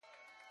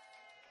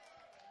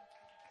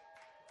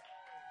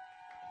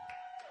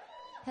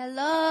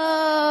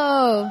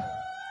Hello.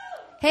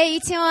 Hey,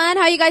 Itaewon,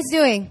 how you guys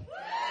doing?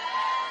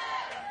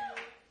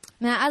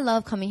 Man, I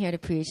love coming here to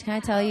preach. Can I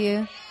tell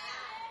you?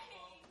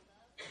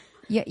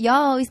 Y'all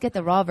always get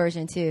the raw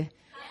version, too.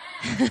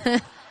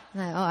 Like,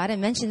 oh, I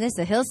didn't mention this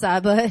at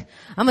Hillside, but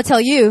I'm going to tell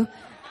you.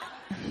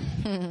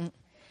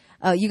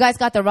 Oh, you guys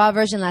got the raw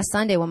version last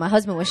Sunday when my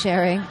husband was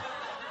sharing.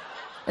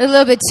 A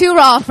little bit too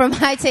raw for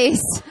my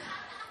taste.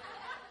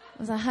 I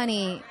was like,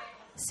 honey,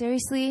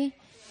 seriously?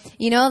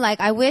 You know,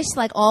 like, I wish,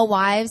 like, all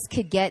wives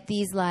could get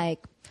these, like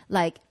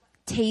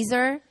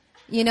taser,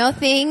 you know,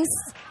 things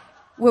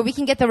where we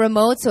can get the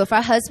remote. So if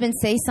our husbands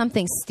say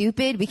something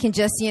stupid, we can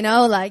just, you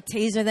know, like,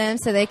 taser them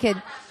so they could,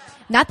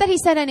 not that he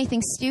said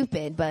anything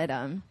stupid, but,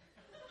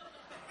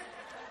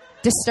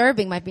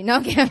 disturbing might be,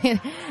 no,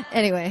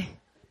 anyway.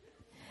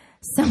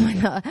 Someone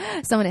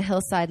at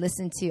Hillside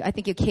listened to, I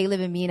think Caleb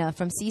and Mina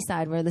from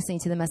Seaside were listening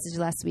to the message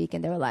last week,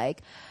 and they were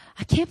like,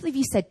 I can't believe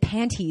you said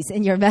panties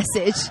in your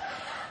message.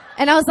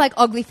 And I was like,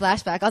 ugly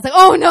flashback. I was like,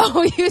 oh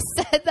no, you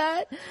said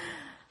that?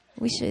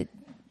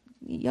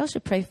 Y'all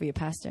should pray for your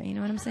pastor. You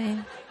know what I'm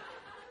saying?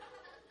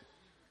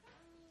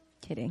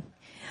 Kidding.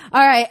 All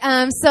right.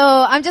 So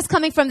I'm just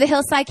coming from the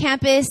Hillside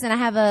campus, and I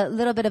have a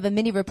little bit of a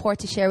mini report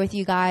to share with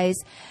you guys.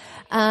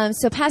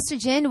 So Pastor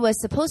Jin was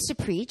supposed to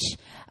preach,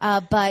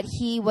 but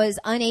he was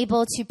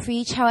unable to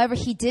preach. However,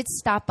 he did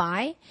stop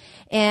by,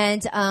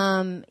 and,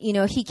 you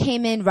know, he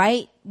came in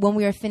right when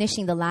we were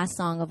finishing the last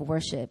song of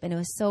worship. And it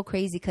was so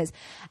crazy because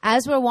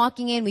as we're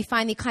walking in, we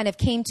finally kind of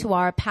came to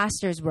our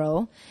pastor's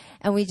row,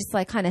 and we just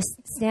like kind of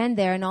stand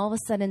there, and all of a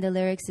sudden the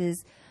lyrics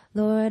is,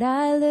 Lord,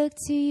 I look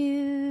to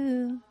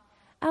you.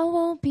 I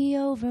won't be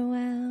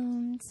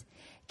overwhelmed.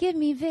 Give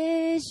me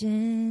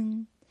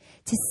vision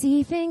to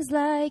see things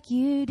like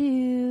you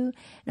do.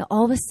 Now,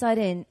 all of a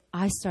sudden,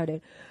 I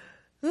started,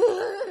 like,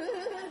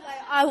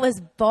 I was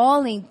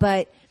bawling,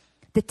 but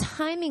the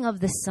timing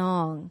of the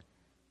song,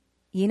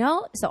 you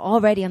know? So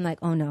already I'm like,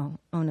 oh no,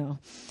 oh no.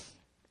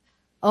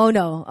 Oh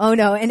no, oh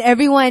no. And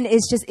everyone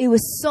is just, it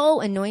was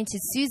so anointed.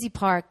 Susie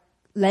Park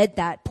led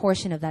that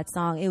portion of that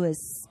song. It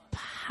was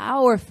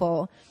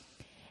powerful.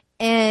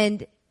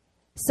 And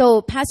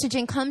so Pastor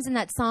Jane comes in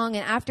that song,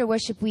 and after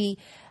worship, we,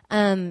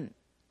 PC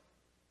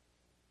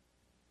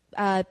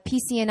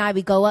and I,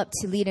 we go up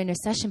to lead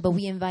intercession, but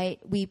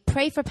we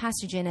pray for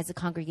Pastor Jin as a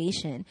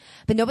congregation,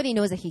 but nobody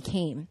knows that he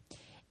came.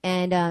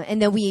 And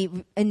then we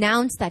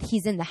announce that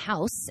he's in the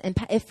house. And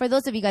if for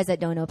those of you guys that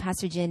don't know,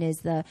 Pastor Jin is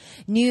the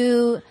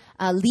new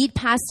lead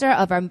pastor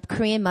of our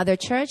Korean mother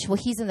church. Well,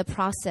 he's in the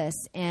process,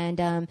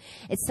 and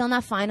it's still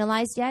not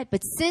finalized yet.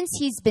 But since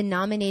he's been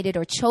nominated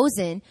or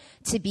chosen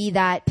to be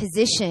that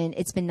position,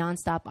 it's been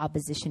nonstop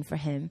opposition for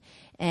him.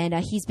 And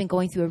he's been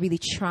going through a really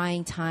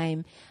trying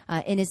time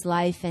in his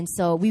life. And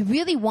so we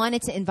really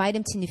wanted to invite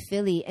him to New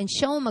Philly and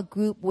show him a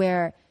group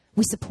where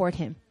we support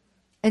him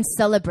and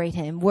celebrate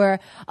him, where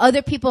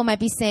other people might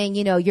be saying,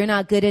 you know, you're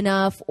not good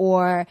enough,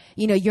 or,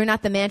 you know, you're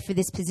not the man for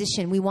this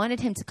position. We wanted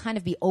him to kind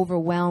of be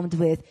overwhelmed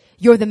with,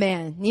 you're the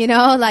man, you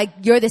know, like,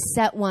 you're the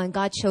set one.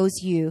 God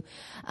chose you.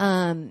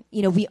 You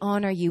know, we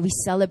honor you. We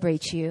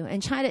celebrate you,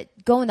 and try to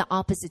go in the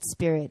opposite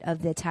spirit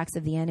of the attacks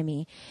of the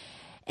enemy.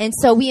 And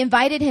so we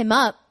invited him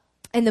up,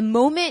 and the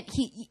moment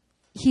he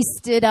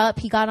stood up,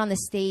 he got on the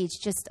stage,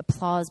 just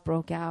applause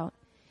broke out.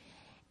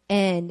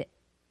 And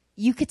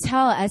you could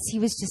tell as he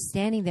was just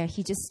standing there,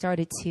 he just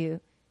started to,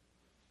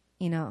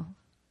 you know,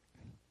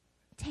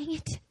 dang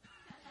it.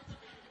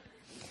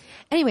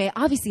 Anyway,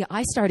 obviously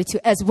I started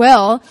to as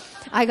well.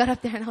 I got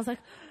up there and I was like,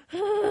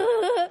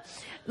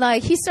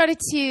 like, he started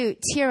to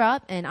tear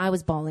up, and I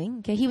was bawling.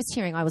 Okay, he was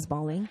tearing, I was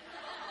bawling.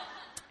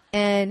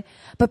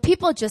 But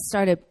people just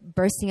started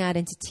bursting out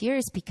into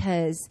tears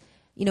because,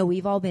 you know,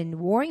 we've all been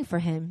warring for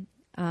him.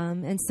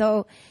 And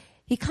so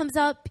he comes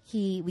up,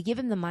 we give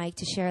him the mic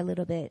to share a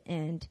little bit,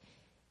 and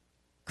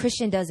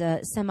Christian does a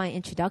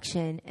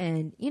semi-introduction,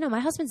 and, you know, my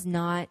husband's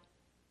not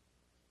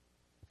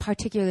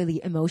particularly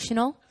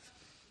emotional.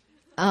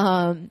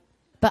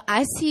 But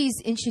as he's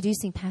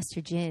introducing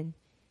Pastor Jin,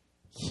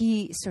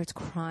 he starts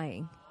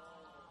crying.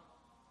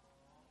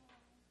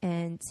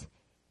 And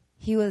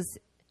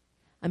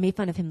I made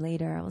fun of him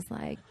later. I was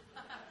like,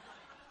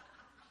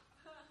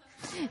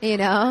 you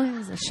know, he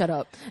was like, shut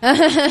up.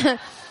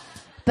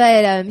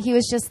 But he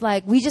was just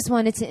like, we just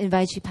wanted to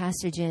invite you,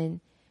 Pastor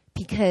Jin,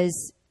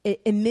 because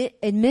in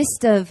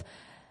midst of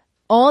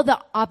all the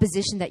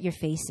opposition that you're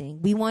facing,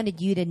 we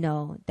wanted you to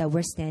know that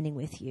we're standing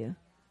with you.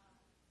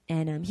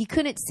 And he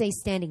couldn't say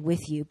standing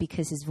with you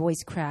because his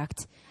voice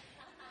cracked,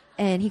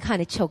 and he kind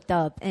of choked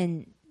up,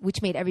 and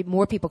which made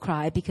more people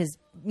cry because,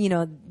 you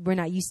know, we're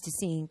not used to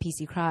seeing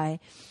PC cry.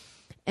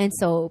 And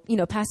so, you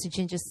know, Pastor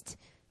Jin just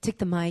took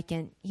the mic,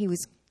 and he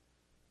was,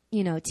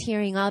 you know,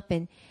 tearing up,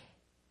 and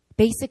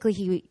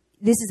basically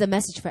this is a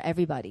message for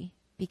everybody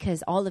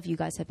because all of you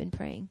guys have been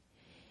praying.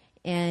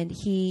 And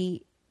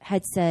he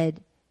had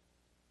said,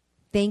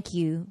 thank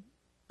you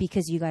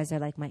because you guys are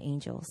like my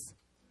angels.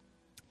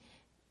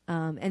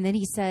 And then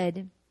he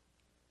said,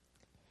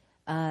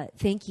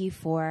 thank you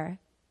for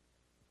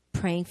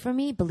praying for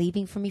me,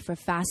 believing for me, for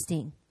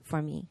fasting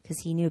for me because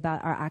he knew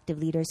about our active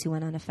leaders who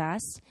went on a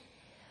fast.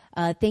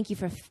 Thank you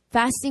for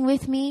fasting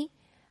with me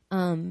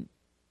and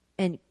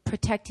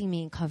protecting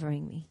me and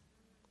covering me.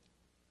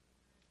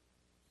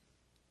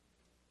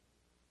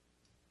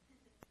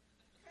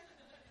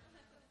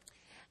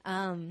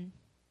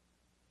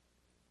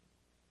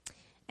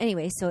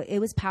 Anyway, so it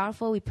was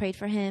powerful. We prayed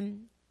for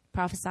him,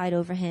 prophesied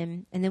over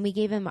him, and then we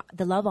gave him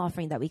the love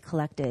offering that we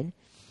collected.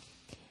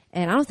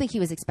 And I don't think he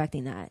was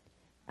expecting that.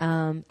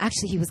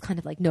 Actually, he was kind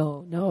of like,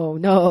 no.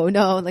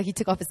 Like he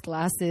took off his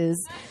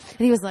glasses and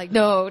he was like,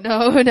 no.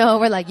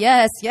 We're like,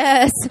 yes.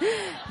 And,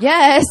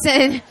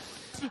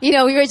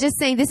 we were just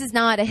saying, this is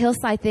not a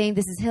hillside thing.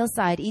 This is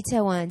Hillside,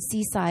 Itaewon,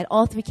 Seaside,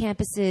 all 3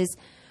 campuses.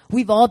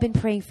 We've all been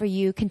praying for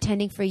you,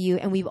 contending for you,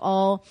 and we've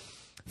all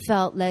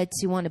felt led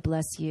to want to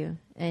bless you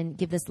and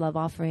give this love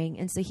offering.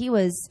 And so he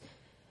was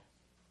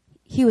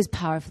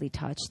powerfully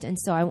touched. And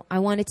so I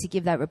wanted to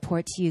give that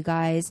report to you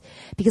guys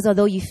because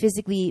although you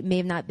physically may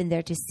have not been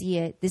there to see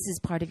it, this is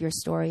part of your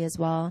story as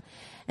well.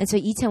 And so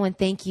Itaewon,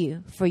 thank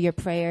you for your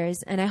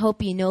prayers. And I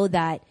hope you know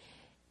that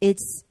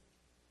it's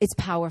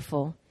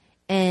powerful.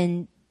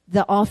 And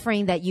the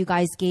offering that you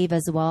guys gave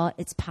as well,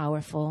 it's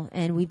powerful.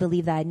 And we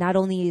believe that not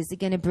only is it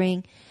going to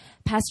bring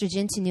Pastor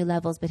Jin to new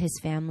levels, but his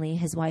family,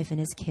 his wife, and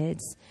his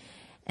kids.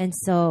 And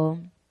so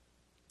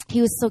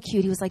he was so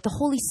cute. He was like, the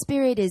Holy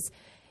Spirit is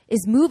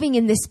moving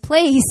in this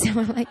place. And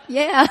we're like,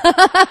 yeah.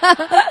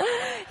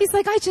 He's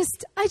like, I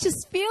just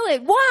feel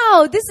it.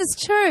 Wow, this is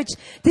church.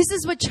 This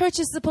is what church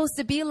is supposed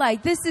to be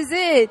like. This is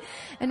it.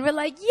 And we're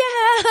like,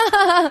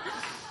 yeah.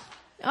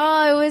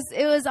 Oh,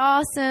 it was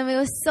awesome. It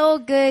was so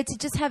good to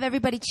just have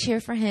everybody cheer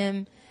for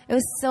him. It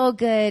was so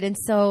good. And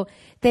so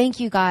thank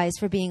you guys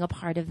for being a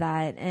part of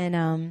that.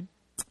 And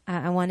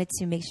I wanted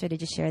to make sure to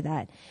just share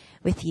that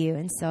with you.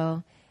 And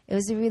so it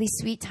was a really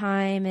sweet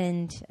time,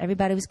 and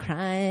everybody was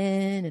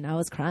crying, and I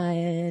was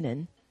crying,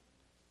 and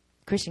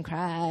Christian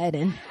cried,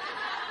 and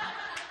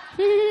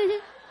I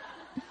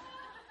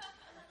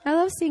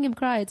love seeing him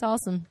cry. It's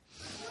awesome.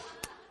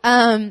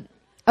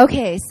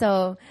 Okay,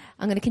 so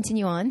I'm going to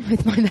continue on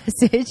with my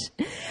message.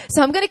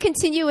 So I'm going to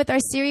continue with our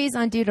series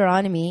on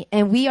Deuteronomy,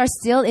 and we are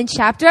still in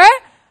chapter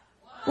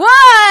 1.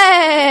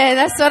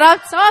 That's what I'm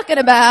talking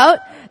about.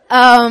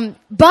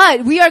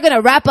 But we are going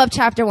to wrap up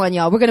chapter 1,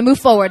 y'all. We're going to move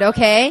forward,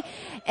 okay?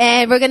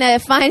 And we're going to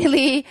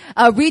finally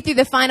read through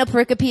the final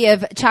pericope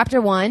of chapter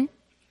 1.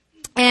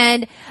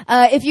 And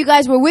if you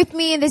guys were with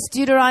me in this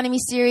Deuteronomy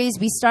series,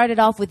 we started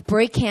off with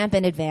break camp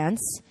and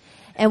advance.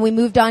 And we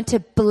moved on to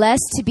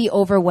blessed to be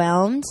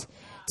overwhelmed,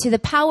 to the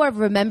power of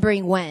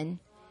remembering when.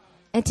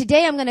 And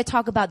today I'm going to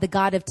talk about the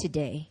God of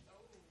today.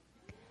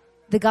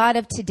 The God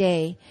of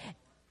today.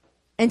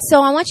 And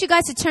so I want you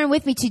guys to turn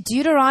with me to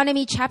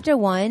Deuteronomy chapter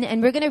 1,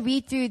 and we're going to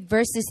read through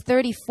verses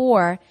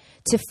 34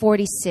 to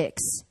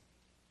 46.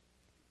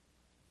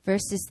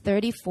 Verses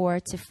 34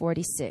 to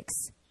 46.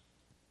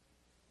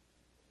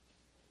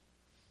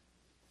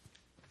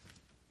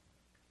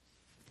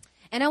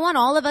 And I want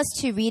all of us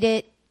to read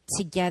it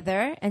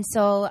together. And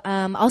so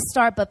I'll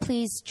start, but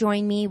please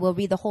join me. We'll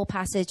read the whole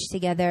passage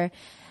together.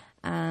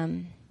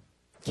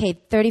 Okay,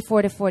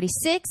 34 to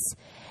 46.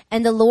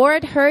 And the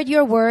Lord heard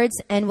your words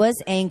and was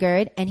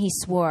angered, and he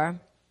swore,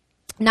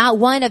 not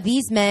one of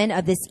these men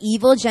of this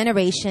evil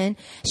generation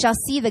shall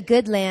see the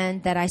good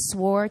land that I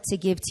swore to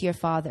give to your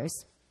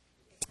fathers,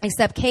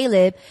 except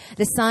Caleb,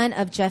 the son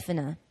of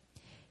Jephunneh.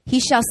 He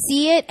shall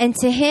see it, and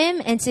to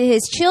him and to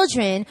his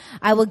children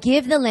I will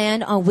give the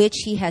land on which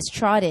he has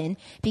trodden,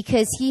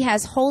 because he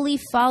has wholly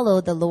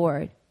followed the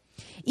Lord.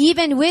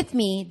 Even with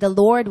me, the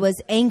Lord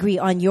was angry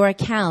on your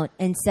account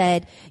and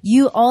said,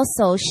 you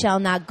also shall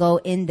not go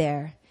in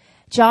there.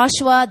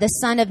 Joshua, the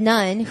son of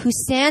Nun, who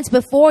stands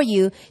before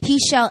you, he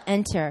shall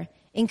enter.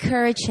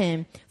 Encourage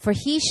him, for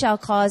he shall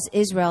cause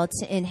Israel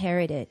to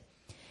inherit it.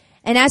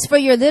 And as for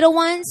your little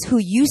ones, who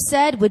you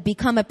said would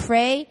become a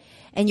prey,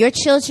 and your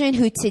children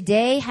who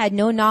today had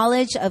no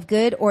knowledge of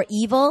good or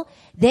evil,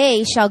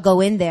 they shall go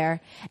in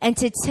there, and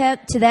to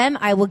them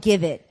I will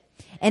give it,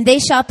 and they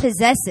shall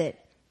possess it.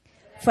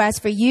 For as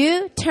for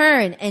you,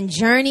 turn and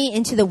journey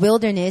into the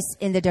wilderness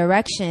in the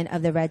direction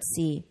of the Red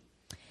Sea.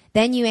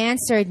 Then you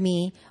answered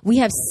me, we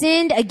have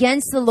sinned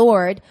against the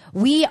Lord.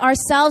 We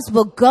ourselves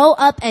will go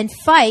up and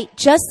fight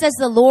just as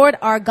the Lord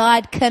our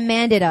God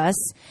commanded us.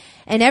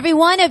 And every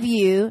one of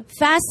you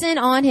fastened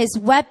on his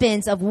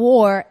weapons of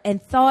war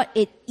and thought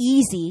it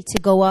easy to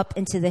go up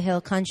into the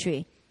hill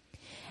country.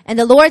 And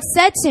the Lord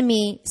said to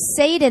me,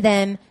 say to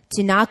them,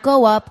 do not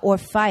go up or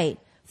fight,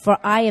 for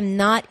I am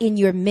not in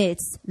your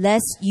midst,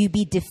 lest you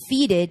be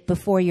defeated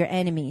before your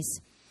enemies.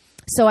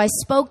 So I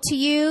spoke to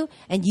you,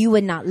 and you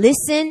would not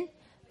listen.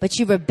 But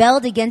you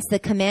rebelled against the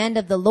command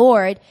of the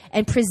Lord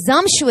and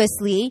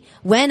presumptuously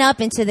went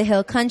up into the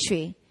hill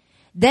country.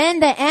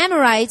 Then the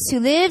Amorites who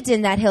lived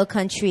in that hill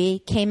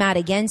country came out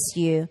against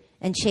you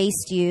and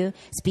chased you,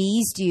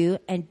 squeezed you,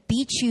 and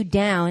beat you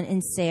down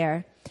in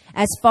Seir,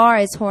 as far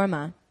as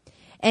Hormah.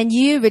 And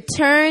you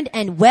returned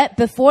and wept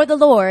before the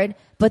Lord,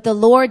 But the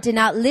Lord did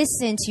not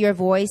listen to your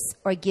voice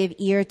or give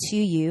ear to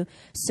you.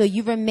 So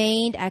you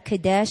remained at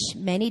Kadesh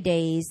many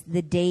days,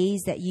 the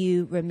days that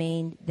you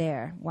remained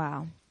there.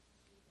 Wow.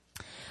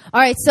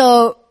 All right,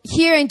 so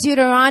here in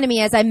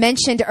Deuteronomy, as I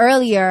mentioned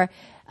earlier,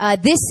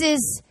 this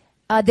is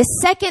the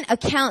second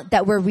account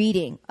that we're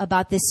reading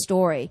about this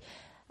story.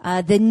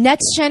 The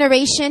next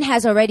generation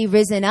has already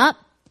risen up,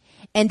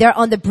 and they're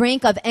on the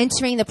brink of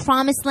entering the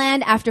promised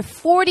land after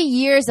 40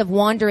 years of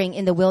wandering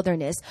in the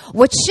wilderness.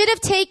 What should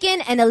have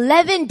taken an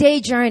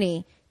 11-day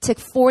journey took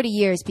 40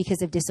 years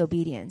because of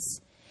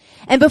disobedience.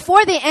 And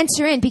before they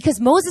enter in,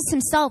 because Moses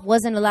himself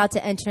wasn't allowed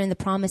to enter in the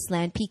promised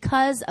land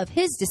because of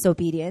his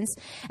disobedience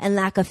and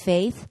lack of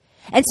faith.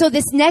 And so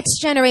this next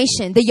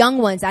generation, the young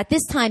ones, at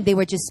this time they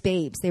were just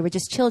babes. They were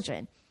just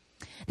children.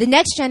 The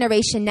next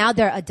generation, now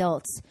they're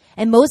adults.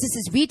 And Moses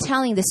is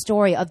retelling the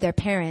story of their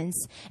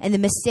parents and the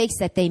mistakes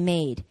that they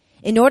made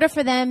in order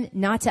for them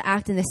not to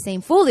act in the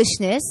same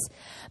foolishness,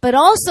 but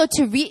also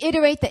to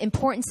reiterate the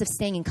importance of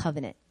staying in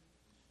covenant.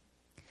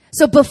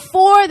 So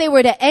before they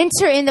were to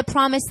enter in the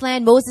promised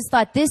land, Moses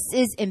thought, this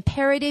is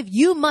imperative.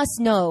 You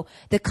must know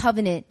the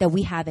covenant that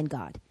we have in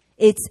God.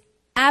 It's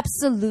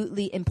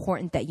absolutely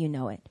important that you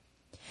know it.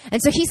 And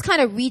so he's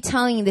kind of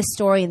retelling this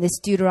story in this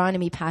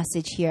Deuteronomy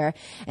passage here.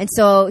 And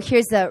so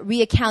here's the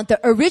reaccount. The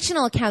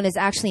original account is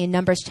actually in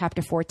Numbers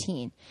chapter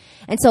 14.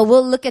 And so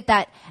we'll look at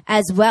that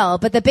as well.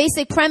 But the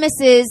basic premise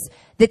is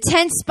the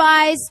 12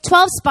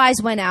 spies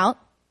went out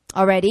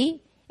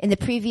already. In the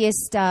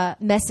previous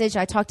message,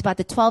 I talked about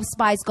the 12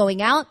 spies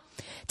going out.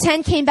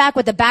 10 came back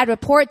with a bad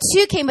report.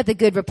 2 came with a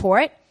good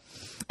report.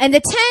 And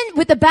the 10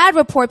 with the bad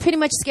report pretty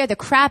much scared the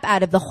crap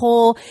out of the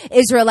whole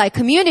Israelite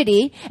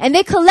community. And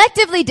they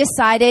collectively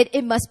decided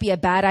it must be a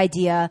bad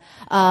idea.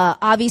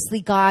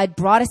 Obviously, God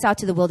brought us out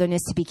to the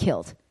wilderness to be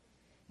killed.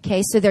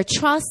 Okay, so their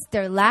trust,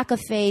 their lack of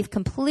faith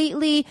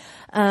completely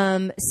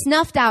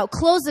snuffed out,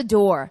 closed the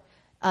door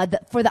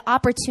for the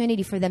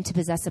opportunity for them to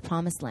possess the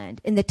promised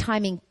land in the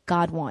timing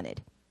God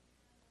wanted.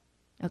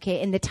 Okay,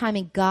 in the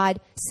timing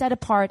God set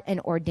apart and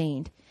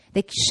ordained.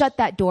 They shut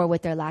that door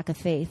with their lack of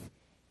faith.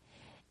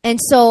 And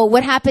so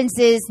what happens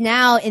is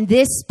now in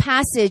this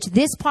passage,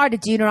 this part of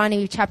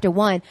Deuteronomy chapter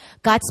 1,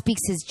 God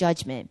speaks his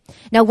judgment.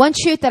 Now, one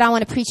truth that I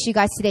want to preach to you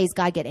guys today is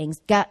God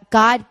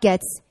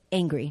gets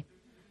angry.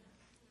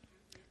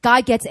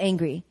 God gets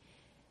angry.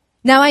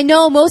 Now, I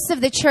know most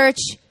of the church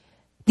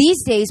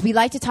these days, we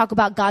like to talk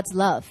about God's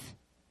love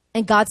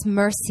and God's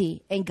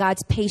mercy and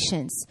God's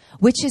patience,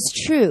 which is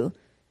true.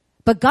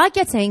 But God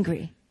gets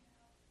angry.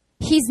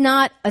 He's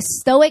not a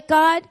stoic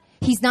God.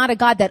 He's not a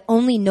God that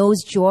only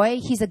knows joy.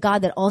 He's a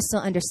God that also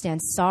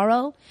understands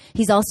sorrow.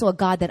 He's also a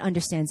God that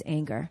understands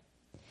anger.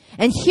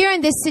 And here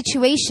in this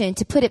situation,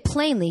 to put it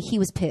plainly, he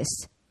was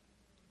pissed.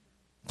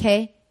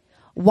 Okay?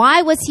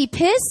 Why was he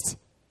pissed?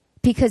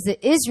 Because the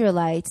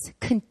Israelites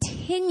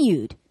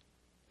continued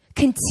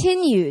to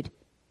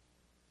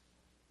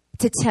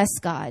test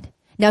God.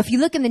 Now, if you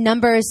look in the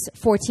Numbers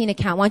 14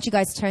 account, why don't you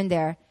guys turn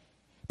there?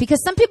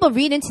 Because some people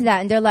read into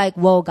that and they're like,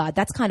 whoa, God,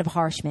 that's kind of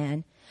harsh,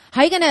 man. How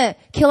are you going to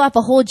kill off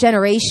a whole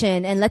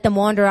generation and let them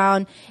wander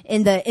around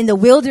in the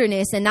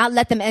wilderness and not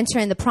let them enter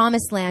in the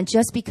promised land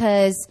just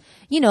because,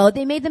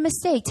 they made the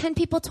mistake? 10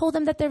 people told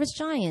them that there was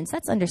giants.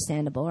 That's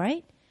understandable,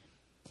 right?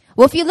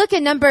 Well, if you look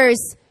at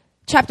Numbers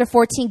chapter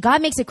 14,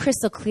 God makes it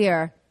crystal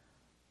clear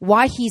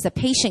why he's a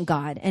patient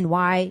God and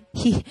why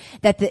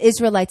that the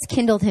Israelites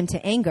kindled him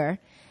to anger.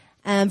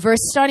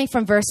 Starting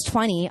from verse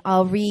 20,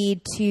 I'll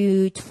read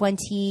to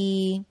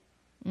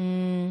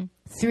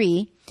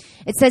 23.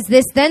 It says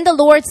this, then the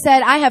Lord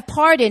said, I have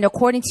pardoned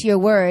according to your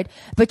word,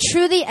 but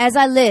truly as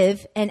I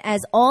live and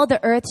as all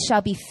the earth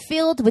shall be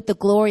filled with the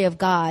glory of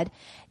God,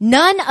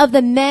 none of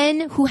the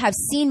men who have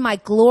seen my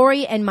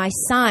glory and my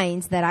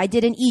signs that I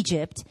did in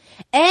Egypt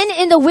and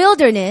in the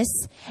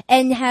wilderness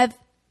and yet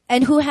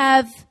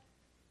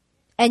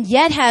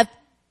have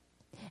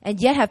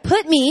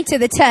put me to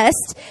the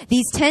test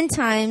these 10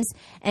 times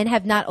and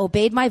have not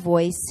obeyed my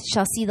voice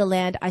shall see the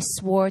land I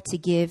swore to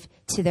give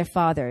to their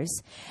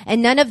fathers.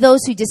 And none of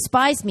those who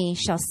despise me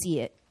shall see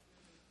it.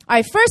 All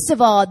right, first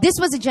of all, this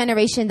was a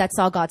generation that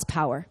saw God's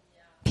power,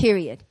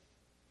 period.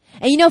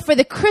 And for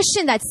the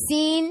Christian that's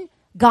seen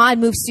God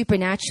move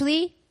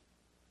supernaturally,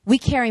 we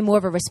carry more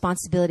of a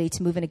responsibility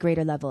to move in a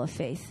greater level of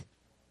faith.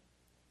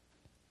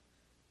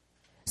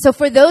 So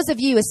for those of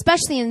you,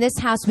 especially in this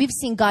house, we've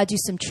seen God do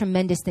some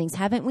tremendous things,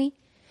 haven't we?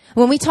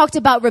 When we talked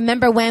about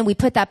Remember When, we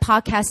put that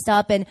podcast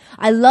up, and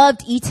I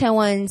loved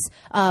Itaewon's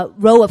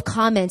row of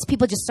comments.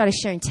 People just started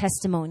sharing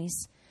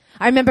testimonies.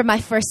 I remember my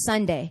first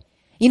Sunday.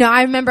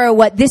 I remember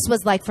what this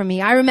was like for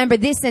me. I remember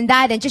this and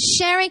that, and just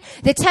sharing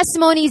the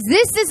testimonies.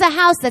 This is a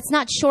house that's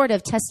not short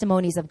of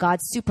testimonies of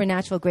God's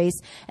supernatural grace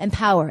and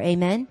power.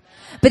 Amen?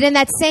 But in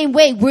that same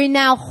way, we're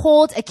now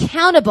held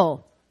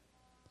accountable.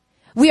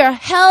 We are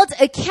held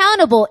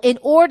accountable in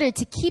order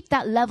to keep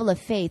that level of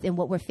faith in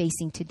what we're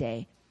facing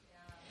today.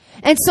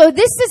 And so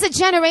this is a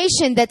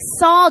generation that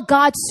saw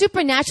God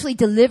supernaturally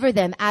deliver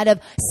them out of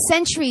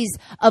centuries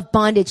of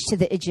bondage to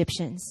the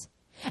Egyptians.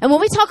 And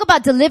when we talk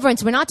about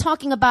deliverance, we're not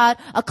talking about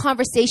a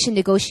conversation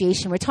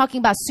negotiation. We're talking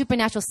about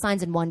supernatural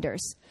signs and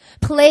wonders.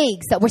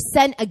 Plagues that were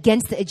sent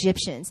against the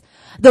Egyptians.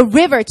 The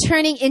river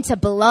turning into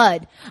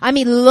blood.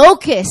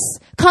 Locusts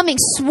coming,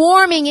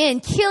 swarming in,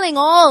 killing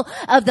all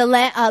of the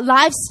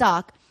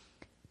livestock.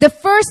 The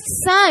first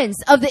sons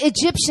of the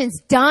Egyptians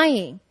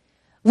dying.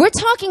 We're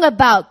talking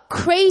about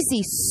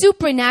crazy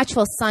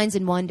supernatural signs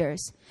and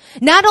wonders.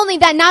 Not only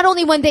that, not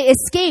only when they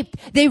escaped,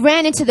 they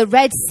ran into the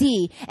Red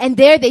Sea, and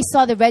there they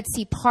saw the Red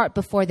Sea part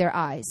before their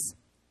eyes.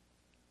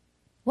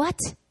 What?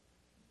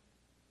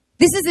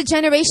 This is a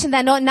generation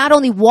that not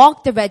only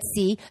walked the Red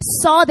Sea,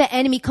 saw the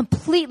enemy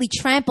completely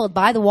trampled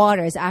by the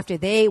waters after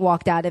they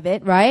walked out of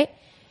it, right?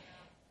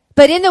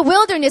 But in the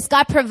wilderness,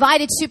 God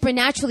provided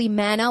supernaturally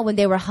manna when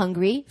they were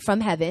hungry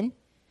from heaven,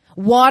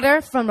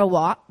 water from a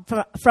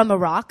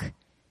rock.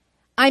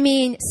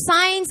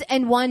 Signs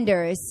and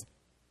wonders,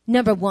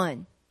 number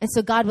one. And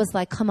so God was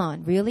like, come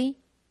on, really?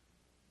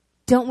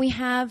 Don't we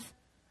have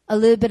a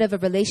little bit of a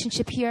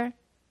relationship here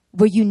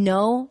where you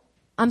know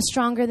I'm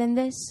stronger than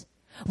this?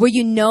 Where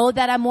you know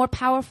that I'm more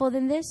powerful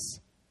than this?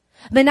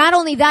 But not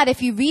only that,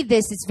 if you read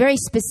this, it's very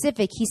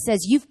specific. He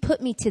says, you've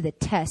put me to the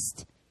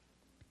test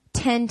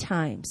 10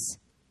 times.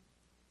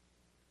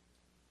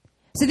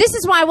 So this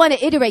is why I want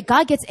to iterate.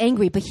 God gets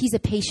angry, but he's a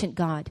patient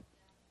God.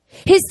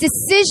 His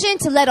decision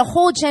to let a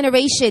whole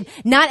generation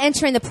not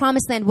enter in the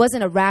promised land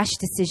wasn't a rash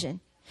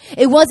decision.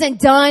 It wasn't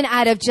done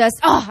out of just,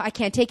 I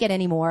can't take it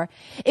anymore.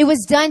 It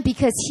was done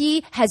because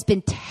he has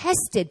been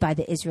tested by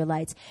the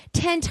Israelites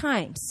 10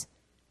 times.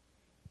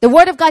 The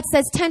word of God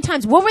says 10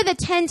 times. What were the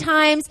 10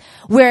 times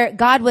where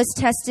God was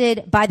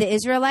tested by the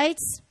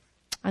Israelites?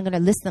 I'm going to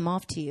list them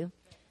off to you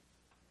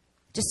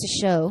just to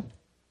show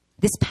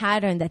this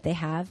pattern that they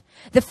have.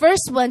 The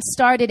first one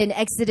started in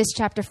Exodus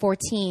chapter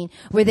 14,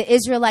 where the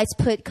Israelites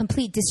put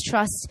complete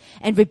distrust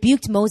and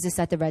rebuked Moses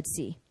at the Red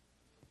Sea.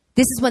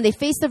 This is when they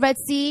faced the Red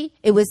Sea.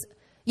 It was,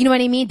 you know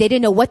what I mean? They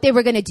didn't know what they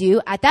were going to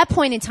do. At that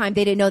point in time,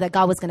 they didn't know that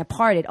God was going to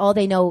part it. All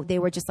they know, they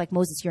were just like,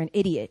 Moses, you're an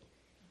idiot.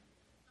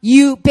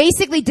 You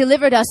basically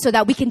delivered us so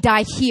that we can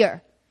die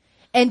here.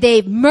 And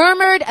they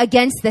murmured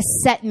against the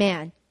set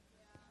man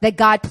that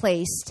God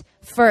placed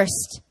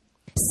first.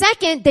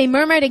 Second, they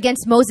murmured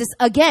against Moses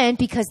again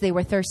because they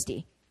were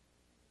thirsty.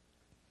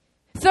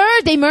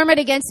 Third, they murmured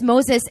against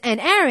Moses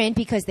and Aaron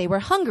because they were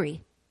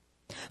hungry.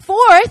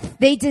 Fourth,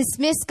 they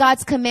dismissed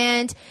God's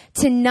command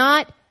to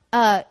not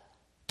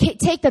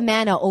take the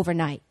manna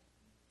overnight.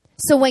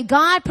 So when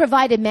God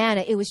provided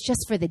manna, it was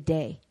just for the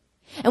day.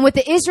 And what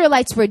the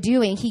Israelites were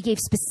doing, he gave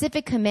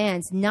specific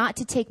commands not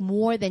to take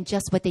more than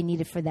just what they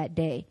needed for that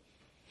day.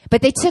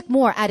 But they took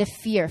more out of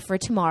fear for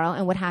tomorrow.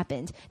 And what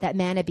happened? That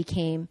manna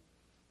became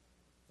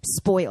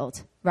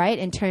spoiled, right?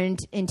 And turned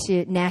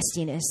into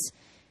nastiness.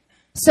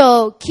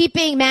 So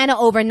keeping manna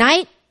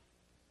overnight.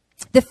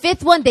 The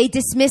fifth one, they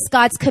dismissed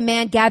God's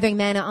command, gathering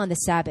manna on the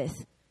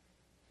Sabbath.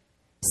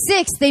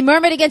 Sixth, they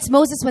murmured against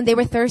Moses when they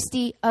were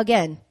thirsty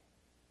again.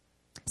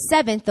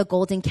 Seventh, the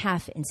golden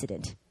calf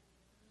incident.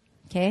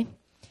 Okay.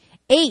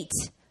 8,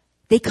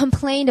 they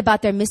complained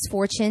about their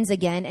misfortunes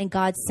again, and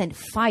God sent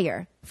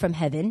fire from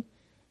heaven,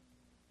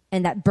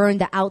 and that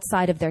burned the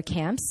outside of their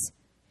camps.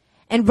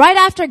 And right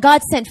after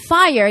God sent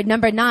fire,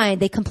 number 9,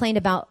 they complained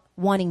about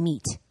wanting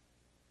meat.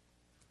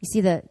 You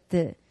see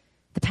the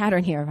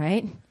pattern here,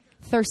 right?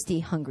 Thirsty,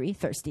 hungry,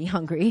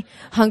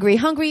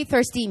 hungry,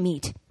 thirsty,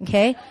 meat.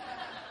 Okay?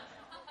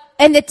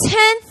 And the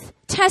 10th,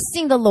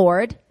 testing the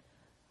Lord,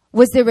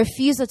 was their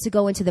refusal to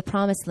go into the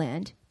promised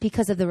land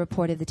because of the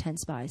report of the 10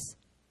 spies.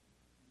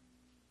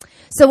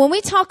 So when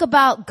we talk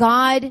about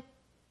God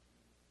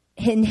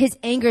and his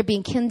anger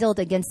being kindled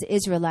against the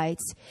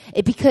Israelites,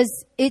 it's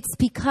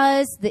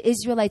because the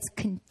Israelites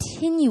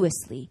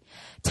continuously,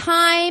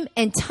 time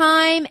and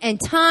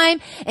time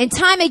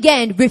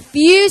again,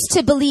 refused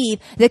to believe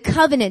the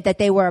covenant that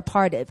they were a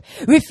part of.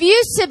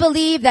 Refused to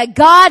believe that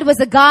God was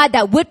a God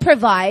that would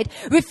provide.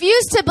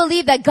 Refused to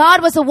believe that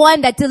God was the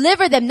one that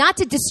delivered them, not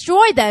to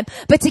destroy them,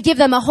 but to give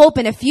them a hope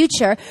and a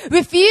future.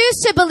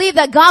 Refused to believe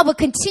that God would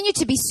continue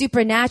to be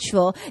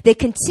supernatural. They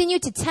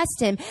continued to test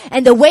him,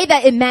 and the way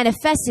that it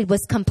manifested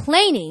was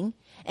complaining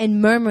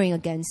and murmuring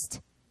against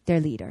their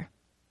leader.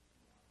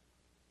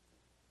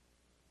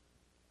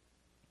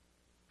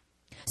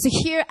 So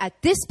here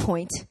at this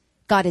point,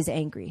 God is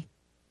angry.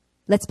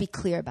 Let's be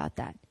clear about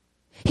that.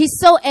 He's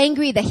so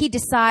angry that he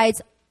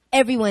decides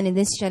everyone in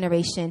this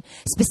generation,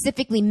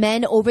 specifically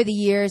men over the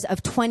years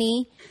of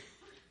 20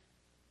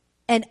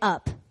 and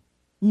up,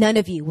 none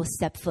of you will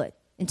step foot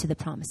into the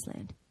promised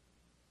land.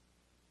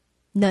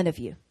 None of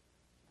you,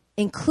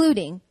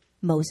 including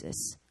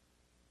Moses.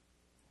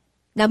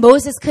 Now,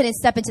 Moses couldn't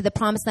step into the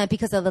promised land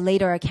because of the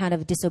later account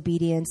of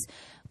disobedience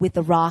with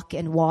the rock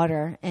and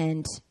water.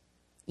 And,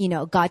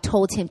 God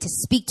told him to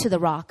speak to the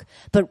rock.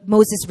 But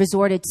Moses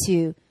resorted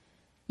to,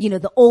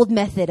 the old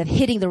method of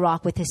hitting the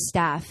rock with his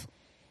staff.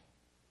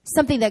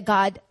 Something that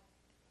God,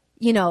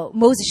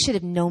 Moses should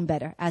have known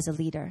better as a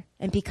leader.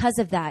 And because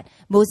of that,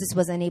 Moses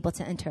was unable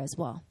to enter as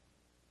well.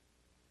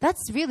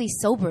 That's really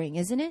sobering,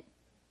 isn't it?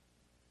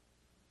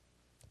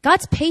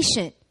 God's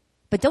patient,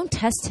 but don't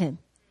test him.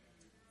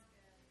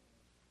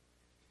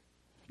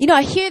 You know,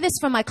 I hear this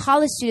from my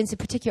college students in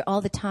particular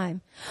all the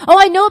time. Oh,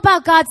 I know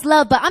about God's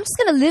love, but I'm just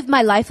going to live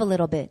my life a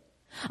little bit.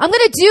 I'm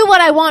going to do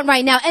what I want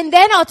right now, and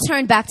then I'll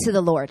turn back to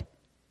the Lord.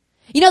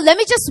 You know, let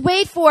me just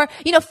wait for,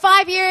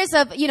 4 years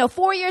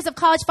of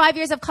college, 5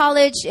 years of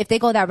college. If they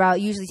go that route,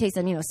 it usually takes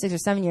them, 6 or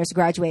 7 years to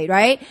graduate,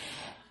 right?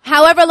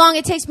 However long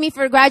it takes me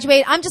for to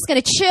graduate, I'm just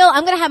going to chill.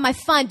 I'm going to have my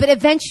fun. But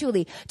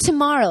eventually,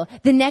 tomorrow,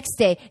 the next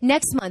day,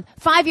 next month,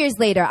 5 years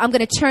later, I'm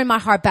going to turn my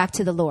heart back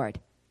to the Lord.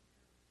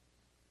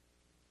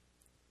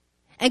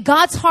 And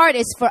God's heart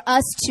is for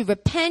us to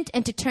repent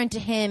and to turn to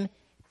him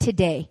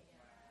today.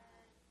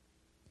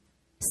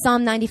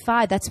 Psalm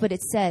 95, that's what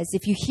it says.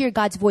 If you hear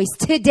God's voice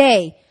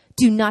today,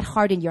 do not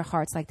harden your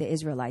hearts like the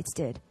Israelites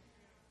did.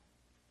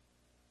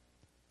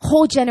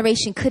 Whole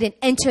generation couldn't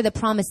enter the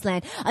promised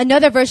land.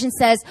 Another version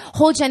says,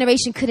 whole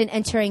generation couldn't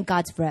enter in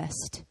God's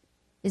rest.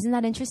 Isn't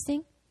that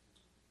interesting?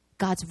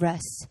 God's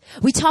rest.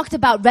 We talked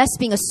about rest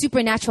being a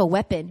supernatural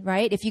weapon,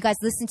 right? If you guys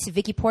listened to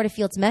Vicky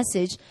Porterfield's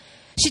message,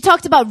 she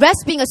talked about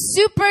rest being a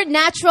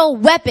supernatural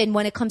weapon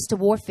when it comes to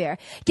warfare.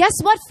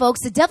 Guess what,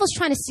 folks? The devil's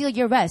trying to steal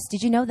your rest.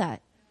 Did you know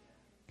that?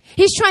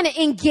 He's trying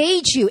to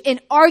engage you in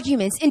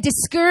arguments, in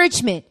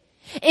discouragement,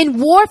 in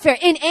warfare,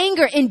 in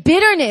anger, in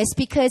bitterness,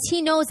 because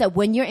he knows that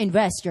when you're in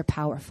rest, you're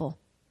powerful.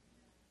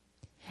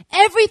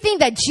 Everything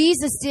that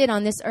Jesus did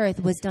on this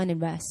earth was done in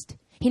rest.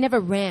 He never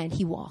ran,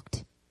 he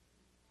walked.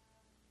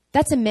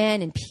 That's a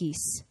man in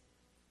peace.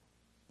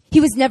 He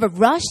was never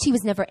rushed, he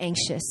was never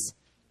anxious.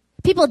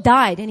 People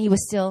died and he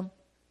was still,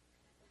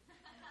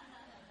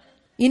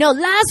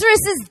 Lazarus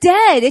is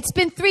dead. It's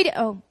been 3 days.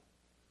 Oh.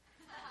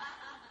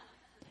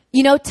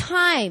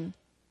 Time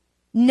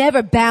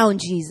never bound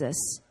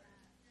Jesus.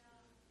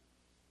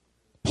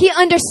 He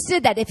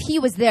understood that if he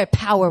was there,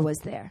 power was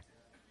there.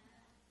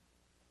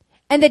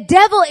 And the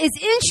devil is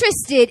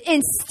interested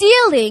in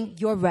stealing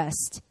your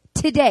rest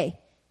today.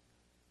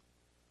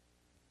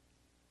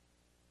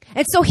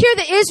 And so here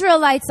the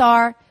Israelites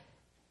are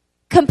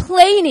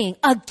complaining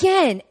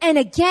again and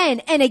again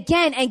and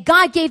again. And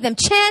God gave them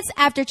chance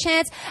after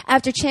chance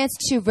after chance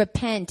to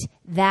repent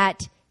that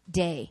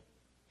day.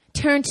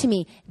 Turn to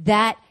me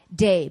that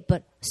day.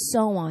 But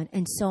so on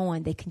and so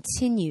on. They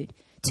continued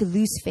to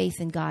lose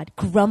faith in God,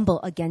 grumble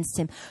against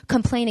him,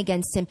 complain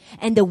against him.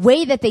 And the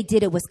way that they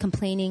did it was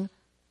complaining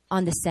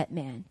on the set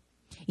man.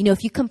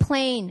 If you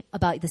complain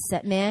about the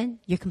set man,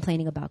 you're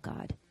complaining about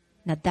God.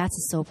 Now that's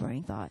a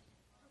sobering thought.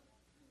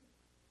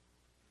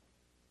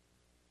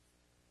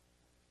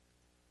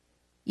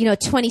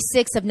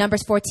 26 of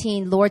Numbers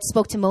 14, Lord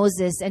spoke to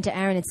Moses and to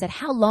Aaron and said,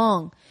 how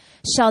long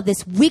shall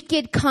this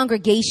wicked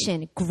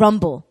congregation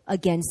grumble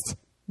against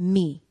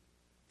me?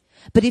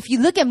 But if you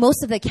look at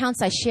most of the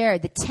accounts I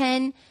shared, the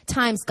 10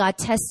 times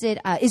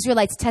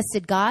Israelites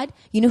tested God,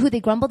 you know who they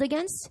grumbled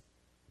against?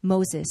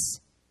 Moses.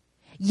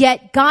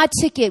 Yet God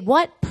took it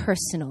what?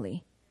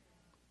 Personally.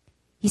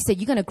 He said,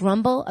 you're going to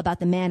grumble about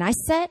the man I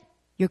set?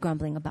 You're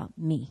grumbling about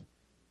me.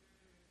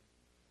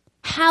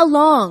 How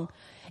long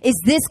is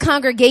this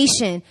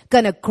congregation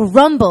going to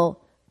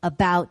grumble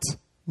about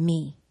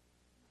me?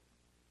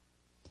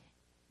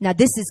 Now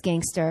this is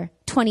gangster.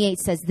 28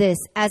 says this,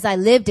 as I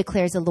live,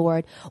 declares the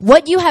Lord,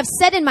 what you have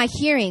said in my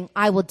hearing,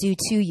 I will do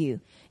to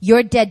you.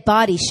 Your dead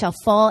body shall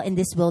fall in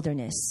this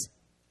wilderness.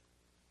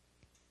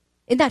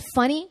 Isn't that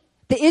funny?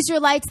 The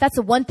Israelites, that's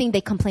the one thing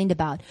they complained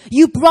about.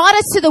 You brought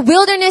us to the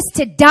wilderness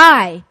to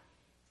die.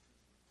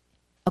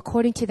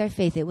 According to their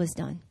faith, it was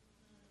done.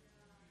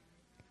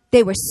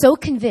 They were so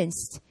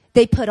convinced.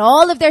 They put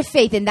all of their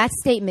faith in that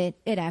statement.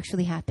 It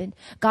actually happened.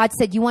 God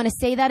said, you want to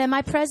say that in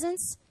my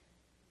presence?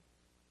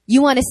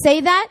 You want to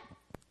say that?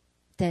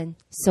 Then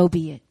so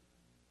be it.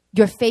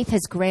 Your faith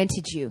has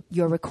granted you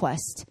your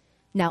request.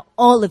 Now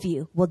all of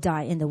you will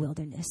die in the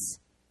wilderness.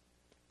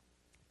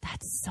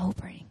 That's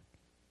sobering.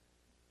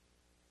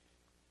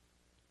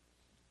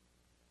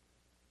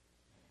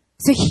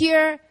 So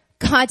here,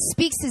 God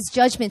speaks his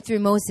judgment through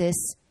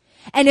Moses.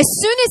 And as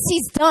soon as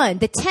he's done,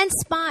 the 10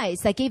 spies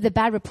that gave the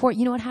bad report,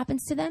 you know what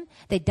happens to them?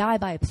 They die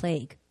by a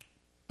plague.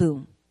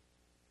 Boom.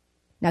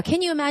 Now,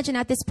 can you imagine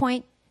at this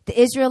point, the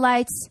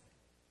Israelites,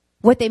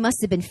 what they must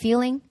have been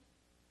feeling?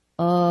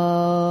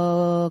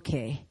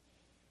 Okay.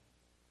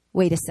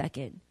 Wait a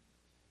second.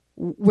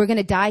 We're going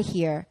to die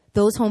here.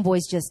 Those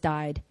homeboys just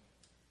died.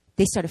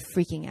 They started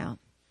freaking out.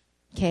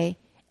 Okay.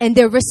 And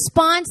their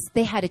response,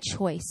 they had a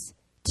choice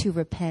to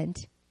repent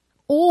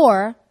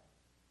or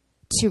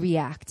to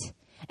react.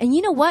 And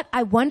you know what?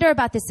 I wonder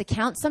about this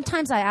account.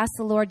 Sometimes I ask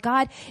the Lord,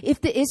 God, if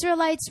the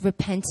Israelites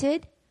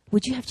repented,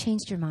 would you have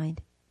changed your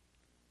mind?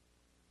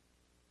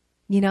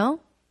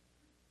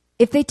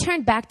 If they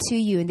turned back to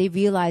you and they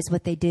realized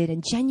what they did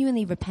and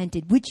genuinely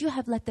repented, would you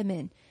have let them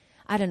in?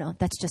 I don't know.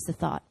 That's just a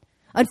thought.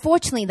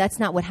 Unfortunately, that's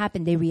not what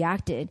happened. They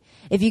reacted.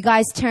 If you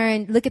guys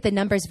look at the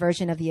Numbers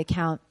version of the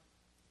account,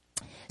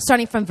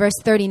 starting from verse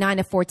 39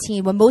 of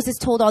 14, when Moses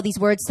told all these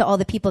words to all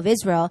the people of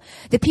Israel,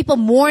 the people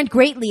mourned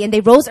greatly, and they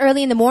rose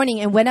early in the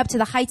morning and went up to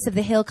the heights of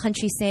the hill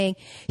country, saying,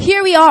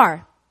 here we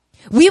are.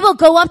 We will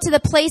go up to the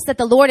place that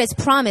the Lord has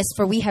promised,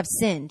 for we have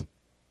sinned.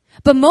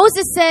 But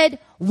Moses said,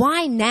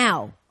 why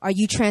now are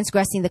you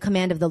transgressing the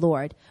command of the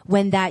Lord,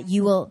 when that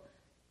you will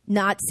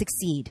not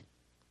succeed?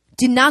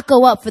 Do not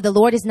go up, for the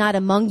Lord is not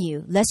among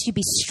you, lest you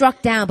be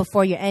struck down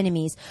before your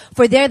enemies.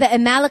 For there the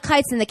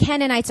Amalekites and the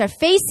Canaanites are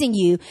facing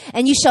you,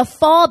 and you shall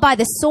fall by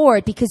the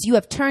sword, because you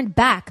have turned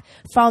back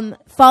from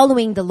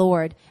following the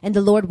Lord, and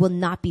the Lord will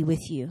not be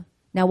with you.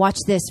 Now watch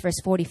this, verse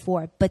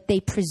 44. But they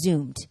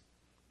presumed.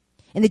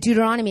 In the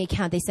Deuteronomy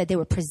account, they said they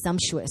were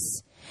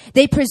presumptuous.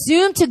 They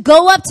presumed to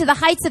go up to the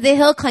heights of the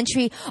hill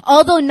country,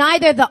 although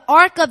neither the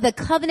ark of the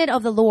covenant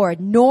of the Lord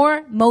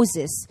nor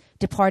Moses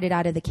departed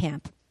out of the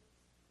camp.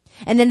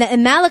 And then the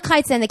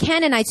Amalekites and the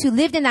Canaanites who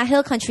lived in that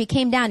hill country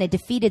came down and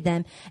defeated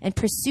them and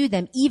pursued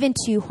them even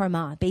to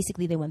Hormah.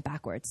 Basically, they went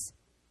backwards.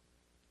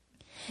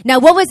 Now,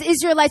 what was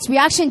Israelites'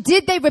 reaction?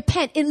 Did they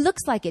repent? It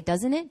looks like it,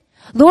 doesn't it?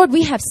 Lord,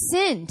 we have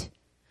sinned.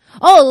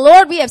 Oh,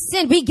 Lord, we have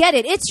sinned. We get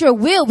it. It's your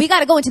will. We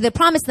got to go into the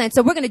promised land,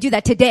 so we're going to do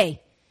that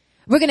today.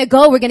 We're going to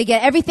go. We're going to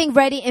get everything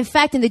ready. In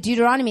fact, in the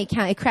Deuteronomy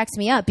account, it cracks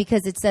me up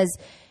because it says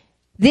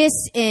this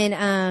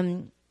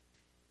in,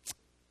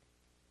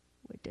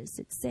 what does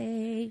it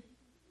say?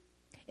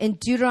 In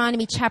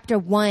Deuteronomy chapter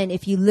 1,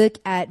 if you look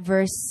at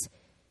verse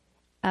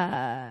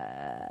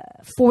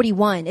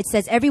 41, it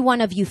says, every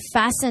one of you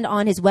fastened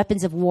on his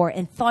weapons of war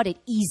and thought it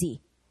easy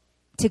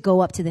to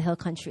go up to the hill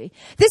country.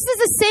 This is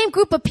the same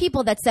group of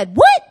people that said,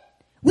 what?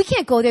 We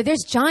can't go there.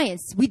 There's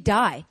giants. We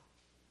die.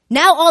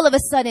 Now, all of a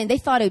sudden, they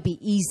thought it would be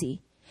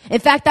easy. In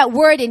fact, that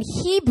word in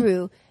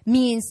Hebrew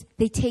means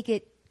they took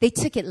it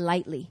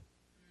lightly.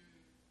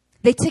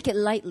 They took it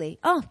lightly.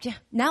 Oh, yeah,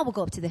 now we'll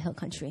go up to the hill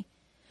country.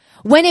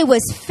 When it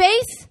was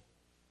faith,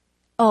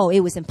 oh, it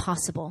was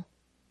impossible.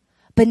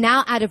 But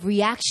now out of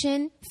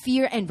reaction,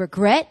 fear, and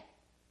regret,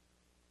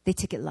 they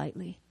took it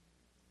lightly.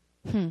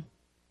 So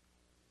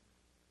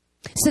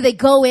they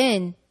go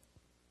in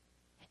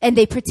and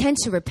they pretend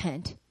to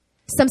repent.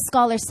 Some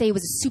scholars say it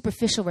was a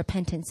superficial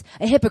repentance,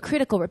 a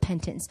hypocritical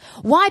repentance.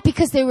 Why?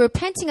 Because they were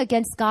repenting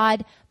against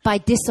God by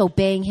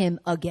disobeying him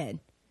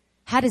again.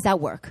 How does that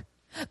work?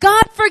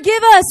 God,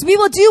 forgive us. We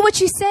will do what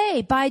you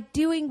say by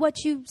doing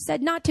what you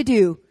said not to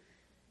do.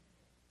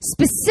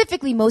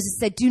 Specifically, Moses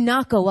said, do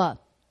not go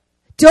up.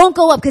 Don't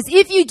go up, because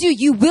if you do,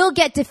 you will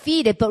get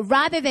defeated. But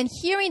rather than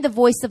hearing the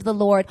voice of the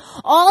Lord,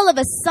 all of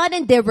a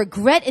sudden their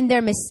regret and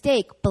their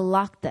mistake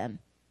blocked them.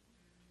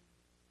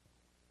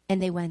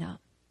 And they went up.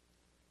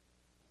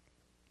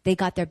 They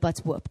got their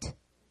butts whooped.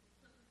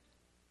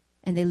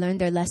 And they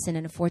learned their lesson.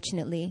 And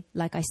unfortunately,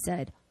 like I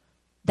said,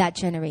 that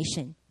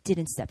generation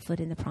didn't step foot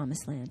in the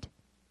promised land.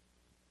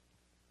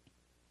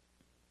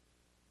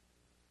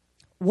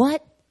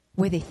 What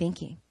were they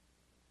thinking?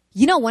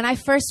 You know, when I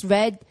first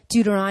read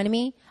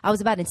Deuteronomy, I was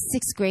about in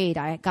 6th grade.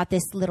 I got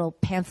this little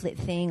pamphlet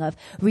thing of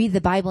read the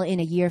Bible in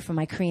a year from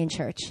my Korean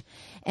church.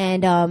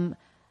 And,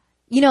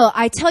 you know,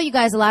 I tell you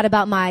guys a lot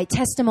about my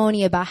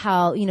testimony about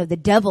how, you know, the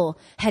devil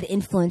had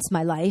influenced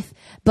my life.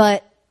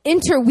 But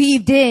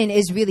interweaved in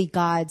is really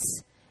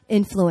God's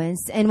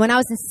influence. And when I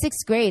was in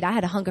 6th grade, I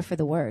had a hunger for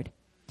the word.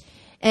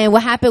 And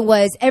what happened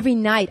was every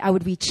night I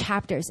would read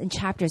chapters and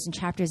chapters and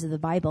chapters of the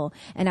Bible.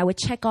 And I would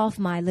check off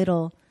my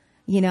little,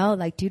 you know,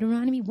 like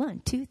Deuteronomy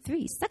 1, 2,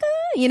 3, sucker,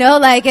 you know,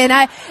 like,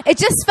 and it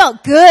just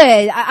felt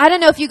good. I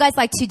don't know if you guys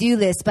like to-do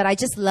lists, but I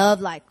just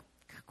love like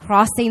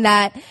crossing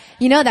that,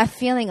 you know, that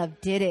feeling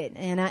of did it.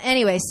 And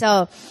anyway,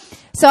 so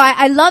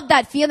I love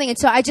that feeling. And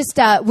so I just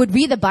would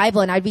read the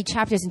Bible and I'd read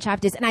chapters and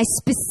chapters. And I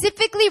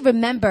specifically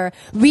remember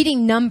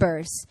reading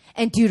Numbers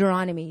and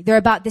Deuteronomy. They're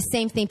about the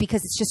same thing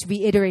because it's just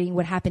reiterating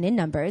what happened in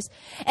Numbers.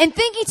 And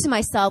thinking to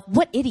myself,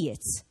 what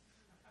idiots.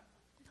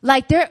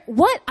 Like,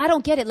 what? I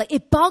don't get it. Like,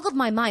 it boggled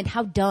my mind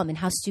how dumb and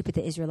how stupid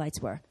the Israelites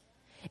were.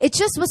 It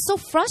just was so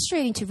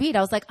frustrating to read.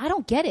 I was like, I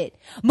don't get it.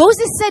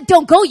 Moses said,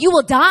 don't go, you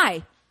will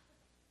die.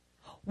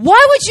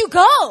 Why would you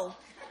go?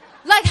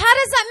 Like, how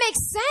does that make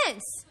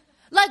sense?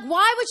 Like,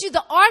 why would you?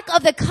 The Ark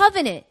of the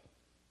Covenant.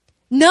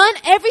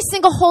 Every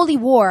single holy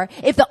war,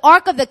 if the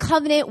Ark of the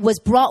Covenant was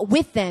brought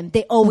with them,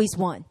 they always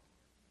won.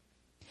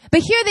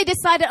 But here they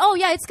decided, oh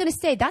yeah, it's going to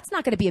stay. That's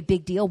not going to be a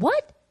big deal.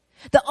 What?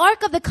 The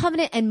Ark of the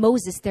Covenant and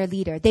Moses, their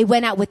leader, they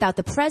went out without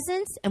the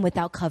presence and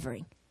without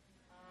covering.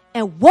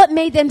 And what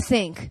made them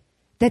think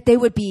that they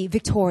would be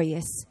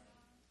victorious?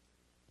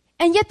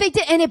 And yet they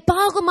did. And it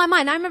boggled my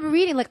mind. I remember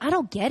reading, like, I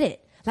don't get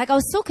it. Like, I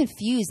was so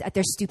confused at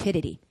their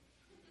stupidity.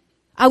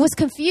 I was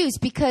confused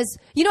because,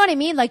 you know what I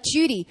mean? Like,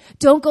 Judy,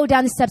 don't go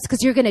down the steps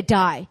because you're going to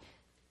die.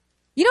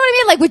 You know what I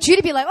mean? Like, would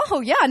Judy be like,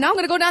 oh yeah, now I'm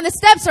going to go down the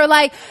steps? Or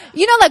like,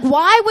 you know, like,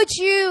 why would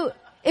you,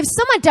 if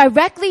someone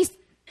directly,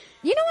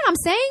 you know what I'm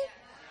saying?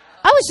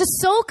 I was just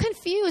so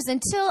confused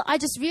until I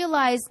just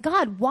realized,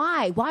 God,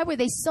 why? Why were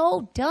they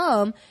so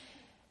dumb?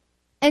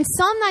 And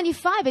Psalm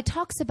 95, it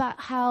talks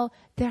about how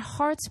their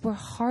hearts were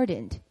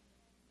hardened.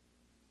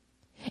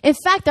 In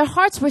fact, their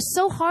hearts were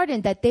so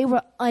hardened that they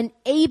were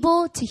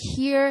unable to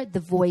hear the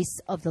voice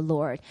of the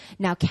Lord.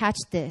 Now, catch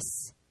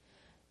this.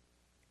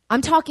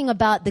 I'm talking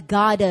about the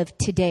God of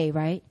today,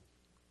 right?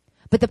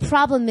 But the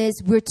problem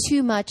is we're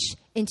too much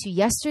into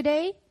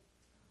yesterday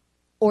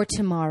or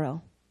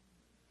tomorrow.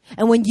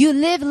 And when you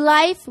live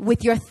life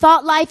with your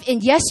thought life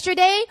in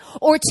yesterday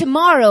or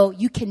tomorrow,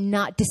 you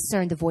cannot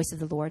discern the voice of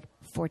the Lord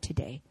for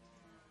today.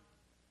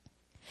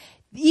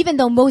 Even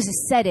though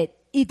Moses said it,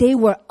 they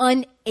were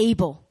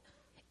unable.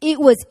 It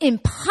was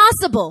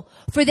impossible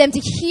for them to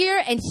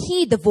hear and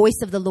heed the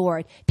voice of the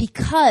Lord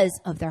because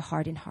of their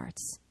hardened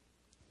hearts.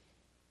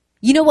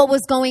 You know what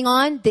was going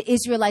on? The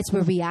Israelites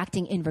were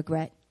reacting in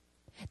regret.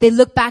 They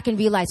looked back and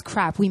realized,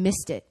 crap, we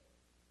missed it.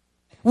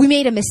 We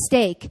made a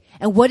mistake.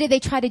 And what did they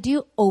try to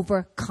do?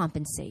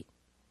 Overcompensate.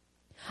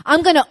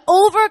 I'm going to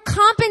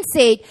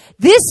overcompensate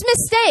this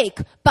mistake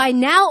by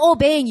now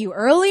obeying you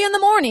early in the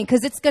morning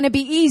because it's going to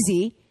be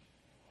easy.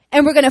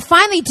 And we're going to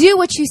finally do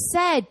what you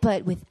said,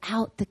 but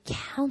without the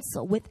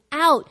counsel,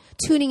 without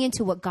tuning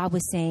into what God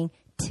was saying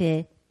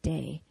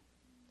today.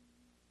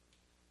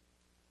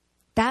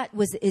 That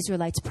was the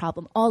Israelites'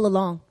 problem all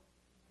along.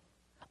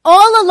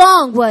 All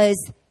along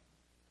was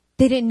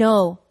they didn't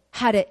know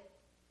how to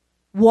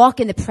walk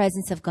in the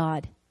presence of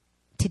God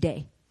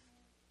today.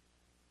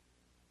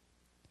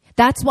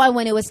 That's why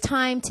when it was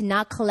time to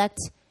not collect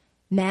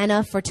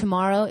manna for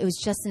tomorrow, it was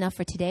just enough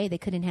for today. They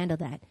couldn't handle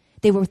that.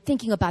 They were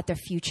thinking about their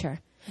future.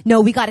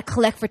 No, we got to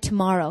collect for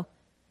tomorrow.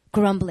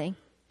 Grumbling.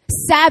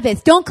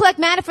 Sabbath. Don't collect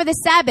manna for the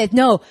Sabbath.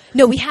 No,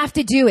 we have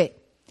to do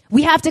it.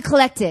 We have to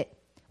collect it.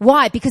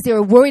 Why? Because they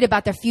were worried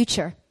about their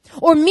future.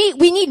 Or meat.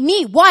 We need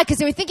meat. Why? Because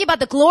they were thinking about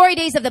the glory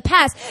days of the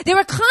past. They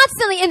were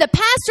constantly in the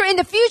past or in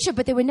the future,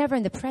 but they were never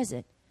in the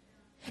present.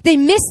 They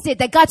missed it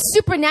that God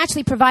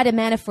supernaturally provided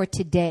manna for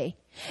today.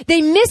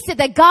 They missed it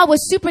that God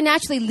was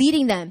supernaturally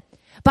leading them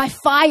by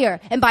fire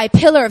and by a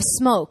pillar of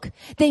smoke.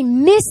 They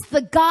missed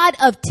the God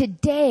of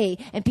today.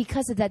 And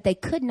because of that, they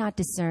could not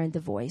discern the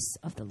voice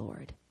of the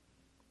Lord.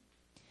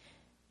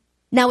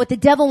 Now, what the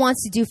devil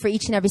wants to do for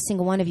each and every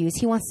single one of you is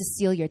he wants to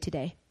steal your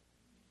today.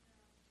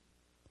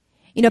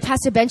 You know,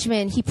 Pastor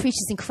Benjamin, he preached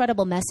this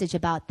incredible message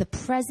about the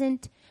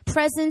presence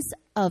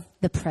of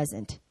the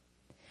present.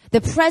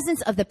 The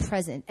presence of the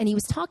present. And he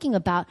was talking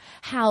about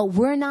how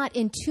we're not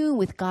in tune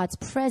with God's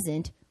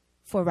present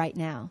for right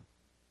now.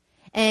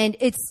 And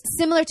it's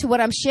similar to what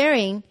I'm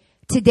sharing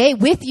today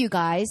with you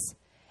guys.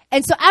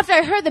 And so after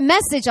I heard the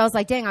message, I was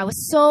like, dang, I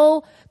was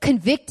so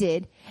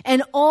convicted.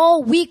 And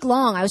all week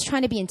long, I was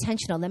trying to be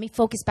intentional. Let me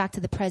focus back to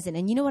the present.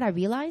 And you know what I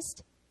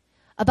realized?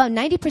 About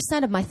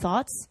 90% of my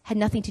thoughts had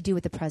nothing to do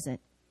with the present.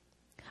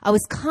 I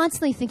was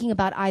constantly thinking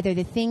about either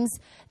the things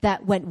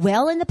that went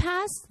well in the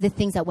past, the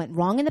things that went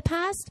wrong in the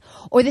past,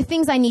 or the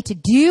things I need to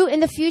do in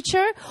the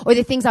future, or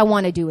the things I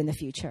want to do in the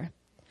future.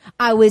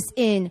 I was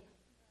in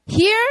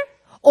here,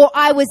 or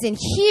I was in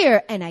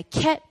here, and I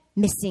kept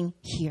missing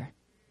here.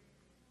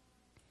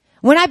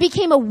 When I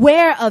became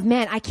aware of,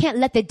 man, I can't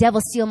let the devil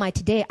steal my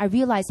today, I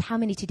realized how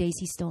many todays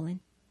he's stolen.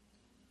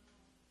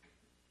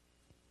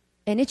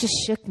 And it just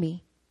shook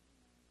me.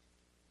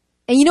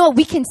 And you know what?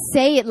 We can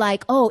say it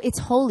like, oh, it's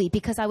holy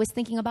because I was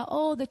thinking about,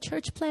 oh, the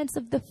church plants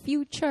of the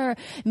future.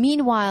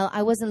 Meanwhile,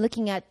 I wasn't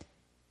looking at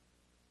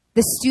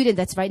the student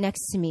that's right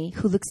next to me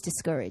who looks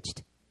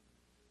discouraged.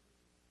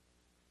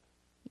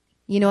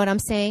 You know what I'm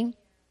saying?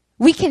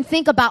 We can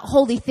think about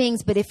holy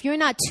things, but if you're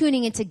not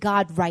tuning into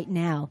God right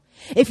now,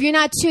 if you're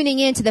not tuning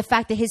into the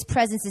fact that his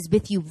presence is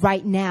with you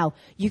right now,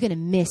 you're going to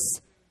miss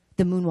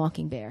the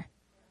moonwalking bear.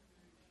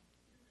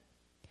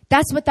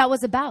 That's what that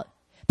was about.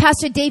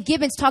 Pastor Dave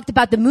Gibbons talked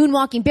about the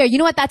moonwalking bear. You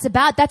know what that's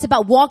about? That's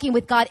about walking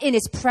with God in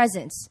his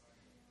presence.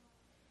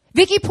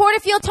 Vicky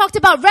Porterfield talked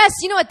about rest.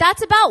 You know what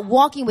that's about?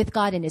 Walking with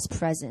God in his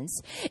presence.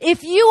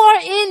 If you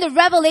are in the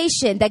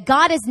revelation that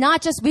God is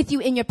not just with you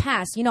in your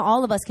past, you know,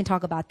 all of us can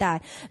talk about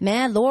that.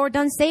 Man, Lord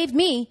done saved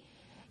me.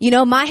 You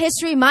know, my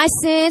history, my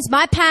sins,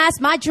 my past,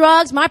 my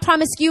drugs, my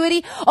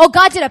promiscuity. Oh,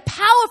 God did a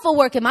powerful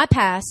work in my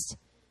past.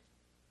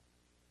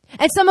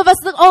 And some of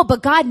us look, oh,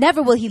 but God,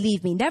 never will he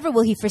leave me. Never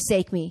will he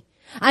forsake me.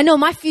 I know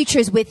my future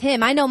is with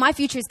him. I know my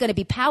future is going to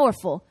be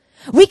powerful.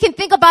 We can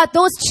think about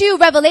those two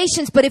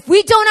revelations, but if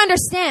we don't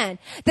understand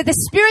that the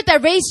spirit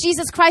that raised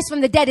Jesus Christ from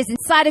the dead is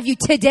inside of you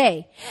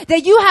today,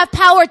 that you have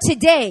power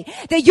today,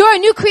 that you're a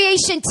new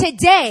creation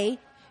today,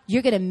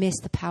 you're going to miss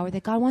the power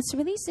that God wants to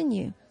release in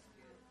you.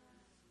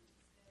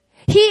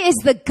 He is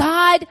the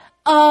God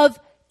of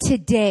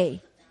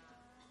today.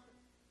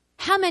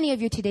 How many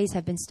of your todays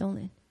have been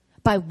stolen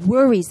by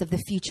worries of the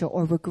future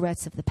or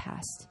regrets of the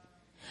past?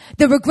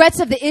 The regrets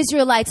of the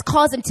Israelites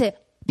caused them to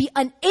be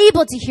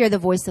unable to hear the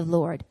voice of the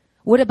Lord.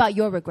 What about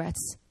your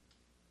regrets?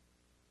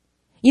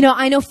 You know,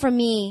 I know for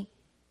me,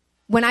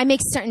 when I make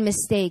certain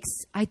mistakes,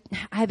 I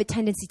have a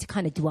tendency to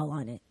kind of dwell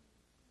on it.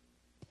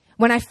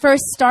 When I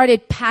first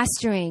started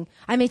pastoring,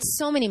 I made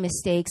so many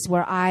mistakes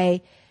where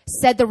I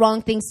said the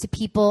wrong things to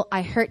people,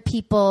 I hurt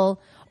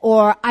people,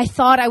 or I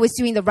thought I was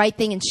doing the right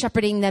thing and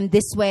shepherding them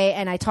this way.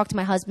 And I talked to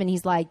my husband,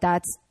 he's like,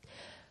 that's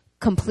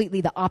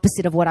completely the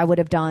opposite of what I would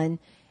have done.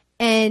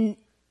 And,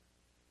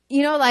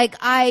 you know, like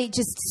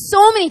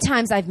so many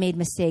times I've made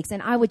mistakes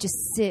and I would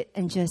just sit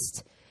and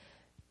just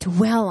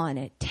dwell on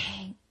it.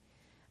 Dang,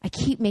 I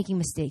keep making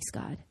mistakes,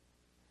 God.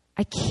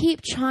 I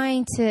keep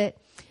trying to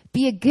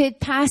be a good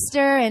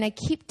pastor and I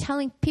keep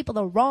telling people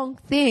the wrong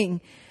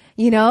thing,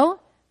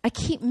 I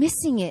keep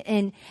missing it.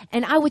 And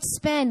I would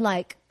spend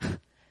like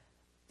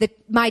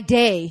my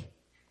day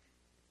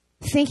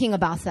thinking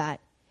about that.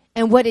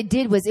 And what it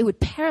did was it would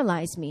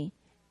paralyze me.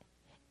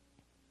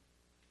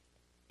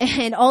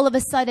 And all of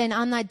a sudden,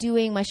 I'm not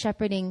doing my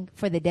shepherding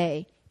for the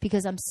day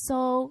because I'm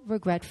so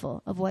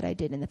regretful of what I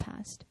did in the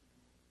past.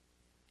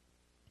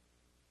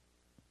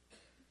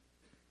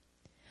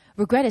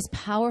 Regret is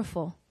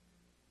powerful.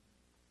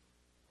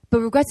 But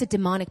regret's a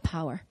demonic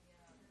power.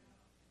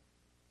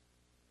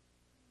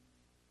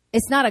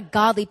 It's not a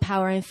godly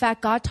power. In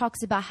fact, God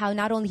talks about how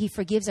not only he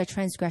forgives our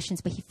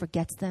transgressions, but he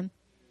forgets them.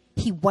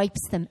 He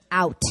wipes them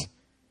out.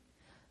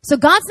 So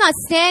God's not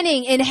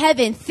standing in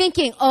heaven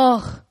thinking,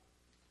 oh,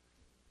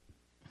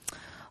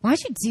 why'd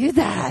you do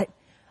that?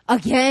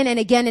 Again and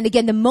again and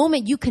again. The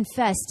moment you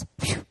confessed,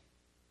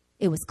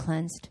 it was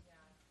cleansed.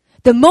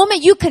 The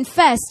moment you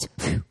confessed,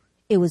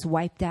 it was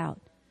wiped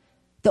out.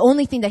 The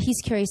only thing that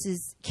he's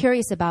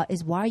curious about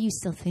is, why are you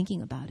still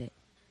thinking about it?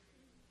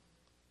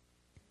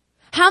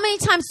 How many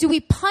times do we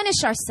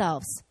punish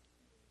ourselves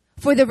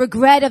for the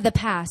regret of the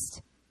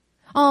past?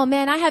 Oh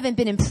man, I haven't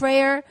been in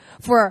prayer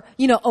for,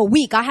 a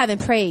week. I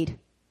haven't prayed.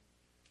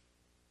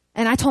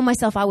 And I told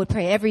myself I would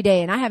pray every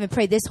day, and I haven't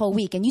prayed this whole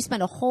week. And you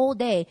spend a whole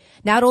day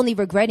not only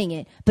regretting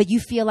it, but you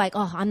feel like,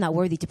 oh, I'm not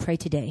worthy to pray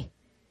today.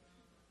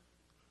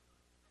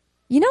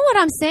 You know what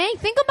I'm saying?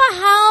 Think about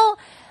how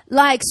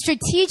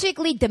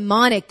strategically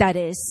demonic that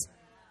is.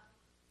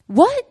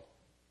 What?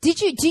 Do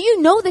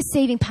you know the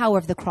saving power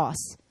of the cross?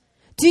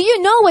 Do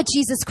you know what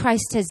Jesus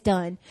Christ has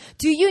done?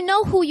 Do you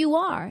know who you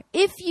are?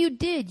 If you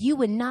did, you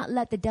would not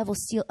let the devil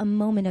steal a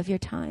moment of your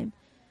time.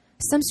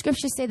 Some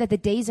scriptures say that the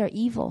days are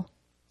evil.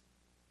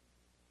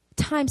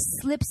 Time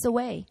slips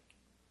away.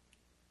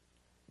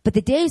 But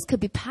the days could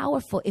be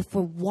powerful if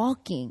we're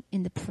walking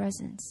in the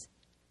presence.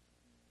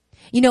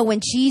 When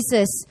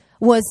Jesus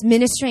was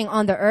ministering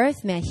on the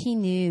earth, man, he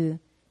knew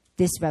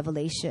this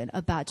revelation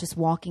about just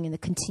walking in the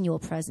continual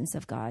presence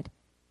of God.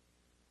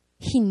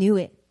 He knew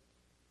it.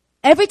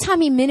 Every time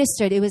he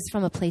ministered, it was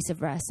from a place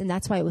of rest, and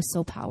that's why it was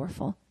so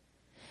powerful.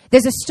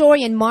 There's a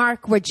story in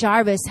Mark where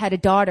Jairus had a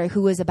daughter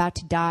who was about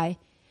to die.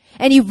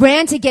 And he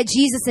ran to get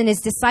Jesus and his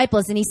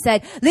disciples, and he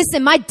said,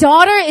 listen, my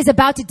daughter is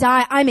about to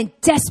die. I'm in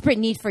desperate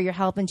need for your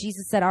help. And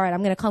Jesus said, all right,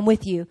 I'm going to come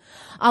with you.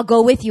 I'll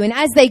go with you. And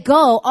as they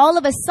go, all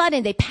of a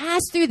sudden, they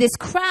pass through this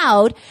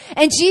crowd,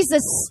 and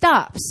Jesus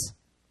stops.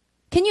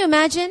 Can you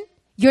imagine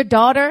your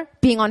daughter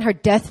being on her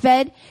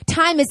deathbed?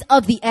 Time is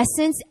of the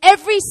essence.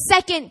 Every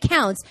second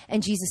counts,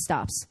 and Jesus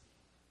stops.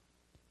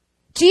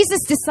 Jesus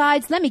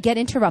decides, let me get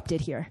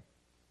interrupted here.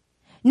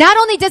 Not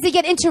only does he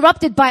get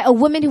interrupted by a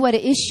woman who had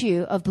an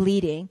issue of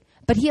bleeding,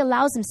 but he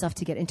allows himself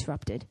to get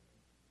interrupted.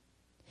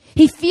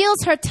 He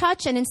feels her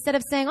touch, and instead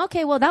of saying,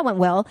 okay, well, that went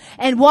well,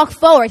 and walk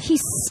forward, he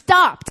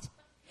stopped.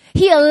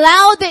 He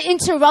allowed the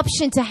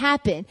interruption to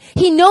happen.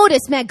 He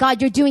noticed, man,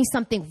 God, you're doing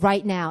something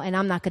right now, and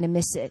I'm not going to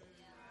miss it.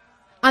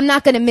 I'm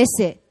not going to miss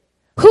it.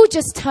 Who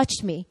just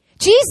touched me?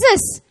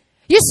 Jesus!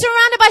 You're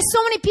surrounded by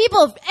so many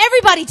people.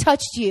 Everybody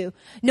touched you.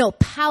 No,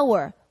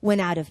 power went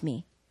out of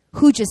me.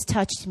 Who just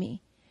touched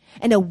me?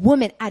 And a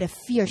woman out of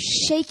fear,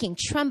 shaking,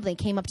 trembling,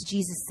 came up to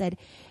Jesus and said,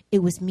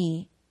 it was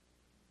me.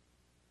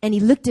 And he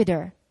looked at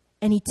her,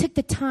 and he took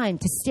the time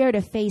to stare at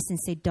her face and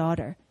say,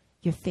 daughter,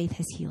 your faith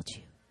has healed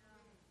you.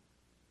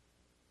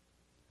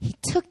 He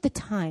took the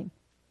time.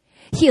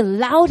 He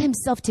allowed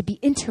himself to be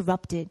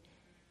interrupted,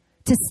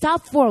 to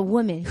stop for a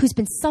woman who's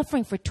been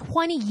suffering for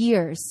 20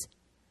 years.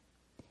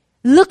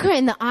 Look her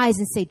in the eyes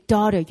and say,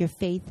 daughter, your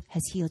faith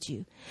has healed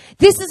you.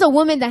 This is a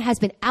woman that has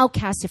been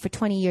outcasted for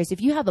 20 years.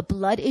 If you have a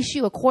blood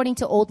issue, according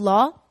to old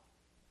law,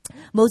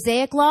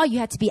 Mosaic law, you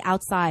had to be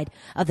outside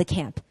of the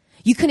camp.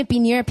 You couldn't be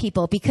near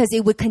people because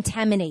it would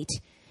contaminate.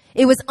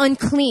 It was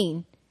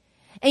unclean.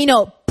 And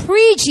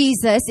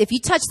pre-Jesus, if you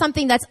touch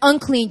something that's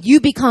unclean,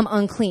 you become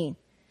unclean.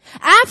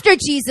 After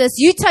Jesus,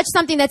 you touch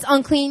something that's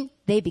unclean,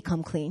 they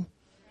become clean.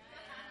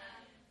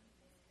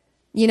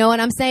 You know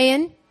what I'm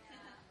saying?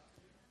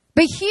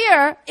 But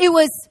here, it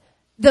was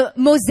the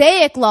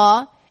Mosaic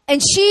law,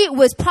 and she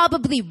was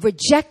probably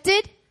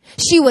rejected.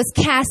 She was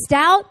cast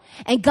out,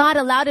 and God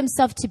allowed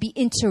himself to be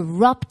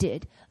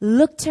interrupted.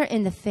 Looked her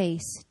in the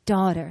face.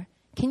 Daughter,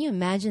 can you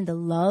imagine the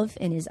love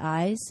in his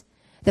eyes?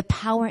 The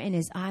power in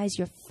his eyes?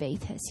 Your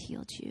faith has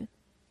healed you.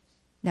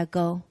 Now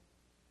go,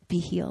 be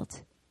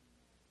healed.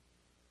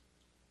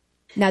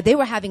 Now, they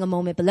were having a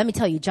moment, but let me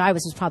tell you,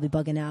 Jairus was probably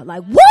bugging out.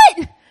 Like,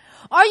 what?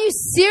 Are you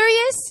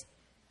serious?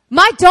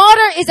 My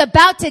daughter is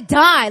about to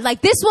die.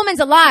 Like, this woman's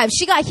alive.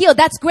 She got healed.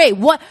 That's great.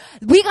 What?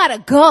 We gotta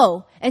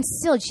go. And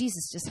still,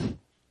 Jesus just,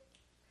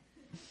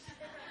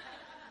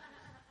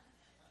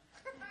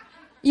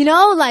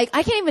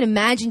 I can't even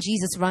imagine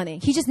Jesus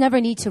running. He just never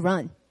needed to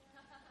run.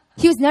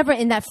 He was never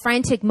in that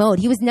frantic mode.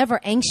 He was never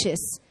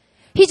anxious.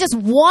 He just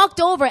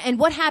walked over, and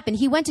what happened?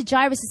 He went to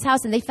Jairus'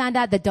 house, and they found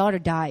out the daughter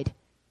died.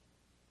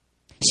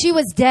 She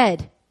was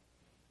dead.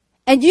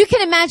 And you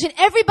can imagine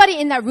everybody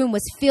in that room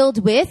was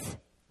filled with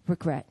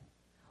regret.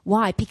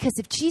 Why? Because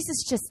if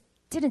Jesus just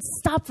didn't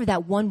stop for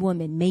that one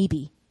woman,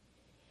 maybe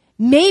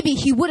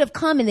he would have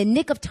come in the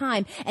nick of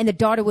time and the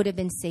daughter would have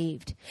been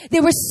saved.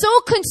 They were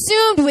so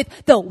consumed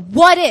with the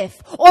what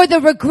if or the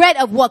regret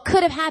of what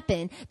could have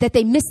happened that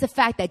they missed the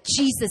fact that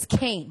Jesus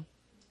came.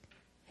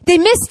 They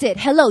missed it.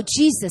 Hello,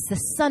 Jesus, the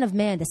Son of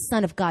Man, the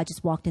Son of God,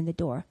 just walked in the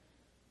door.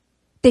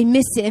 They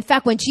missed it. In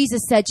fact, when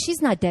Jesus said,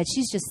 she's not dead,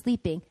 she's just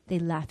sleeping, they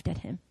laughed at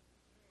him.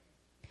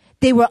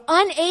 They were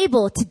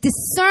unable to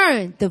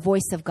discern the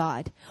voice of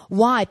God.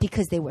 Why?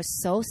 Because they were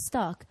so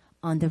stuck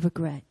on the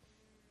regret.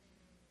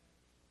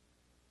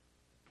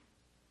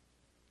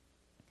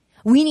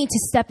 We need to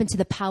step into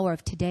the power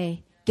of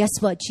today. Guess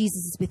what?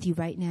 Jesus is with you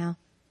right now.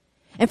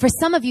 And for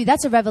some of you,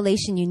 that's a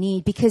revelation you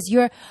need because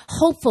you're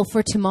hopeful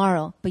for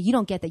tomorrow, but you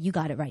don't get that you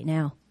got it right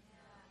now.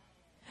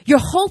 You're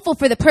hopeful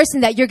for the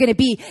person that you're going to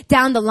be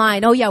down the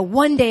line. Oh yeah,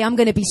 one day I'm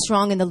going to be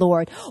strong in the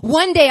Lord.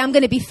 One day I'm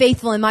going to be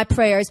faithful in my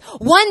prayers.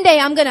 One day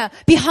I'm going to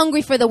be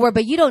hungry for the word,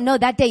 but you don't know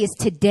that day is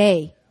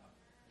today.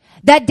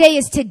 That day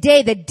is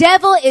today. The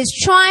devil is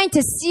trying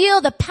to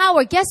steal the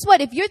power. Guess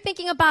what? If you're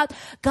thinking about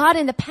God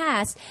in the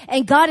past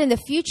and God in the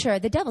future,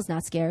 the devil's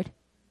not scared.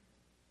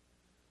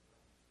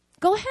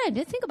 Go ahead.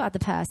 Think about the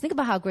past. Think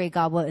about how great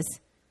God was.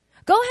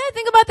 Go ahead.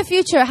 Think about the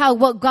future,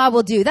 what God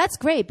will do. That's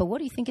great. But what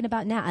are you thinking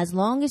about now? As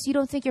long as you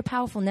don't think you're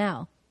powerful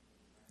now,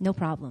 no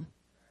problem.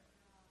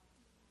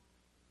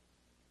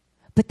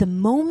 But the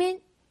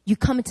moment you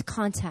come into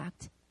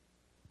contact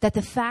that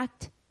the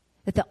fact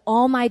that the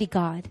Almighty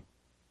God,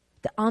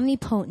 the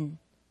omnipotent,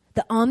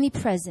 the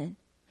omnipresent,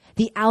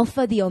 the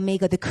Alpha, the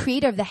Omega, the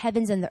creator of the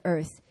heavens and the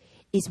earth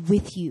is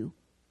with you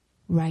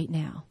right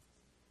now.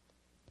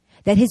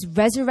 That his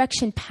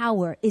resurrection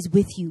power is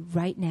with you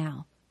right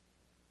now.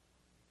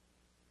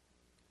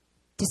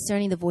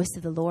 Discerning the voice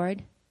of the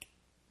Lord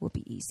will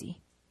be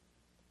easy.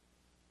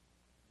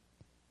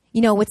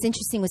 You know, what's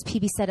interesting was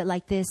PB said it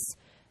like this.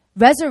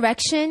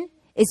 Resurrection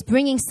is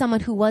bringing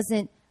someone who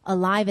wasn't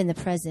alive in the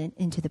present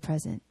into the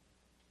present.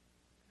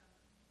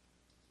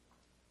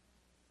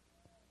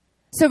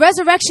 So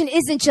resurrection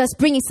isn't just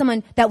bringing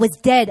someone that was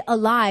dead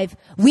alive.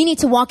 We need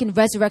to walk in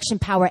resurrection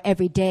power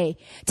every day.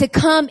 To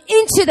come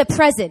into the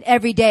present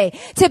every day.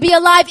 To be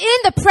alive in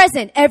the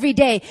present every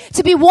day.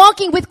 To be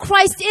walking with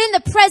Christ in the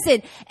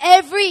present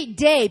every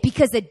day.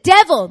 Because the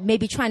devil may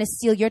be trying to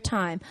steal your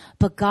time,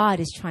 but God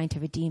is trying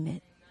to redeem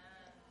it.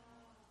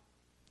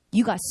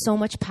 You got so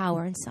much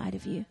power inside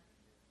of you.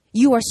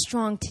 You are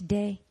strong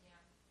today.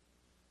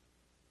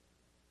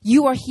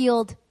 You are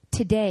healed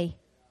today.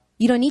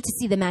 You don't need to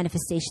see the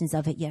manifestations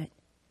of it yet.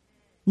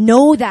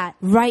 Know that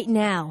right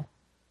now,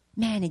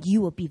 man, and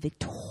you will be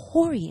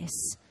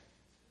victorious.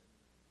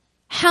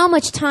 How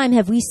much time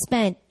have we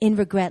spent in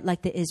regret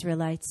like the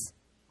Israelites?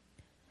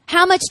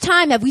 How much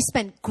time have we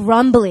spent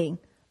grumbling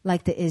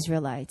like the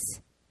Israelites?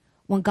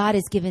 When God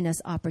has given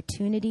us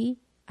opportunity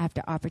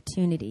after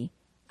opportunity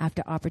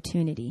after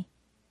opportunity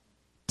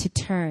to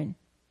turn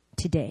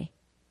today.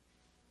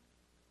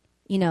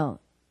 You know,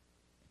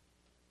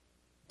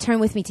 turn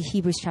with me to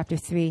Hebrews chapter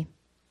 3.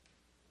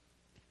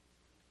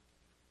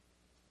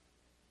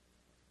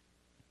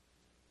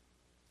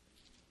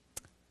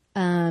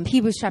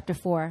 Hebrews chapter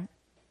 4.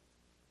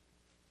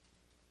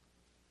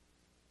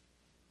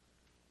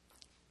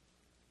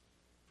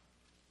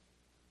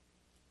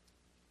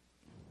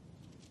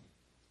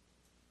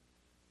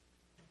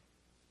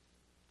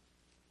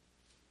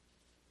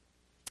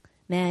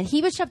 Man,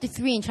 Hebrews chapter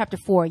 3 and chapter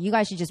 4, you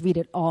guys should just read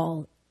it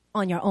all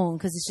on your own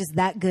because it's just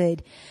that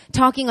good.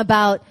 Talking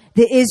about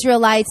the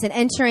Israelites and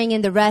entering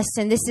in the rest.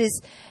 And this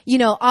is, you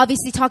know,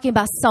 obviously talking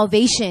about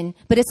salvation,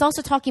 but it's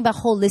also talking about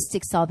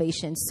holistic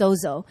salvation,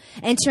 sozo,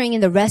 entering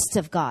in the rest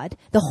of God,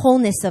 the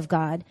wholeness of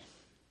God.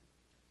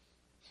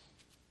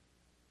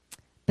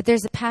 But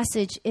there's a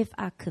passage, if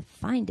I could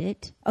find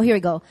it. Oh, here we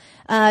go.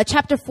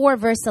 Chapter 4,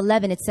 verse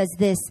 11, it says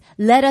this,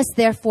 "Let us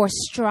therefore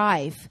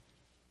strive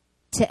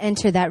to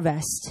enter that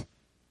rest,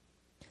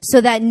 so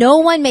that no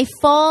one may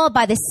fall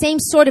by the same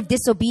sort of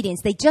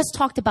disobedience." They just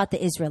talked about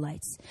the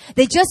Israelites.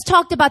 They just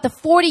talked about the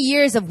 40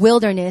 years of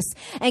wilderness.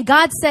 And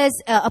God says,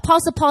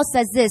 Apostle Paul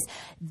says this,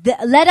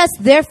 "Let us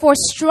therefore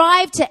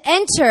strive to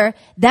enter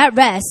that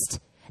rest,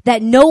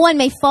 that no one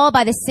may fall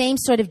by the same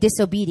sort of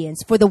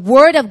disobedience. For the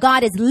word of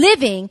God is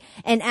living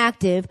and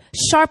active,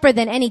 sharper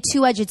than any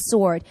two-edged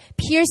sword,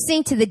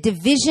 piercing to the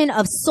division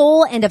of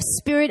soul and of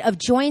spirit, of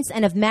joints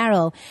and of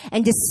marrow,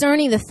 and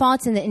discerning the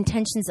thoughts and the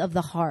intentions of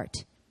the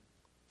heart.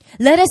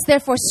 Let us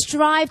therefore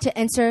strive to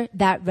enter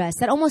that rest."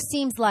 That almost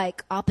seems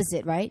like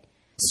opposite, right?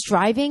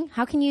 Striving?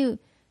 How can you?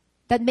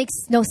 That makes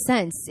no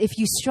sense. If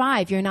you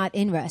strive, you're not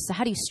in rest. So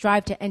how do you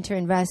strive to enter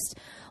in rest?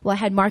 Well, I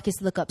had Marcus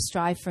look up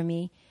strive for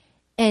me.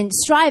 And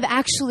strive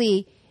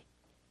actually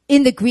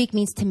in the Greek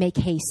means to make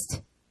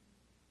haste.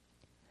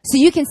 So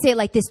you can say it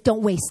like this: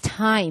 don't waste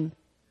time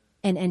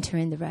and enter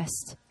in the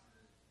rest.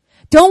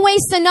 Don't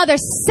waste another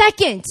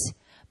second,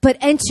 but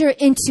enter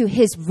into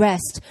his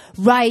rest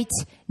right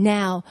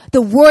now.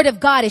 The word of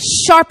God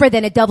is sharper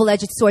than a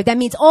double-edged sword. That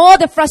means all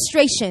the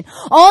frustration,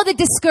 all the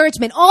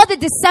discouragement, all the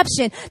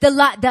deception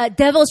the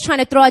devil's trying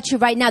to throw at you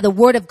right now, the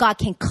word of God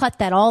can cut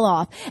that all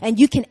off. And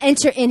you can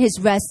enter in his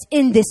rest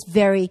in this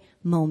very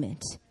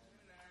moment.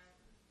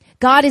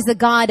 God is the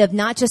God of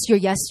not just your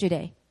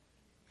yesterday.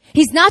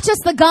 He's not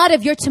just the God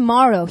of your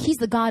tomorrow. He's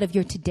the God of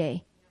your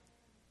today.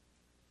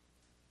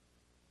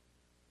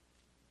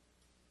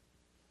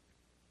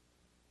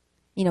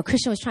 You know,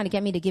 Christian was trying to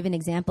get me to give an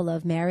example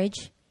of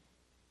marriage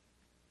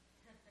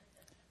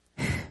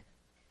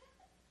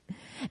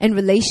and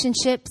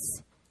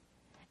relationships,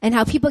 and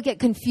how people get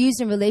confused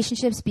in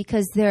relationships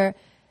because they're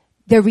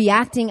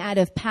reacting out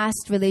of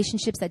past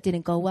relationships that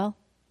didn't go well.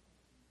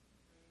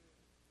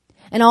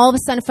 And all of a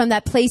sudden, from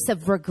that place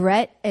of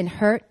regret and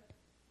hurt,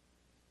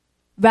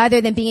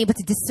 rather than being able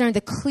to discern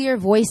the clear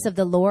voice of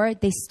the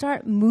Lord, they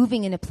start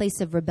moving in a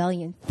place of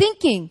rebellion,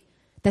 thinking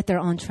that they're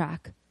on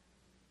track.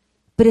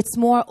 But it's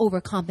more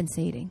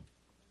overcompensating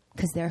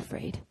because they're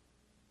afraid.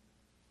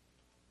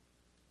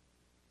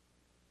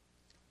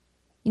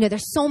 You know,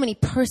 there's so many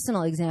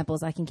personal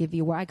examples I can give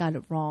you where I got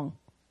it wrong.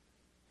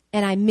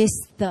 And I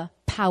missed the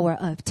power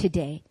of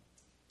today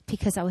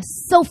because I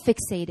was so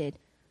fixated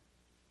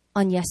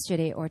on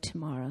yesterday or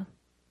tomorrow.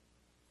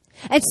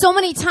 And so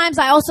many times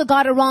I also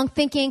got it wrong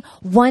thinking,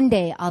 one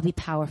day I'll be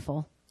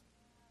powerful.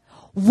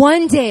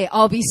 One day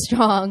I'll be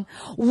strong.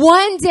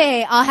 One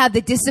day I'll have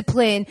the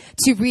discipline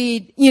to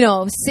read,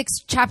 6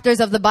 chapters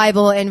of the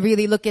Bible and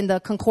really look in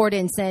the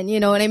concordance and, you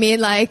know what I mean?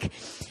 Like,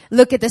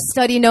 look at the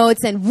study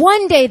notes, and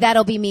one day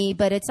that'll be me,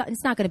 but it's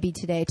not going to be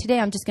today. Today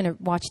I'm just going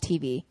to watch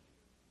TV.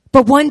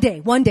 But one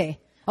day.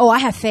 Oh, I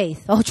have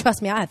faith. Oh,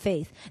 trust me, I have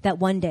faith that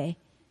one day.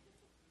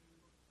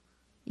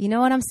 You know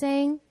what I'm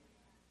saying?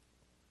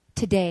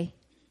 Today.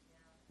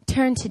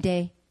 Turn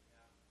today.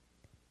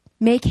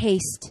 Make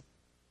haste.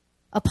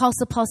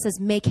 Apostle Paul says,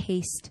 make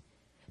haste.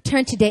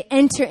 Turn today.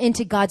 Enter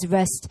into God's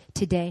rest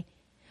today.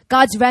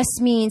 God's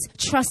rest means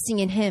trusting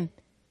in him.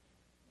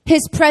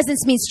 His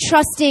presence means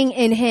trusting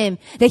in him,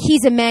 that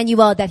he's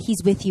Emmanuel, that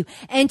he's with you.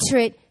 Enter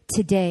it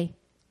today.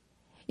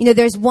 You know,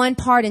 there's one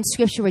part in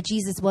Scripture where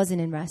Jesus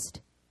wasn't in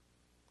rest.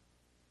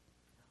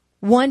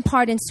 One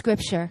part in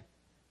Scripture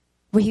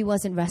where he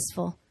wasn't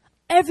restful.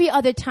 Every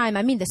other time,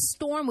 the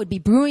storm would be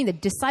brewing, the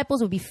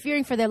disciples would be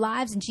fearing for their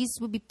lives, and Jesus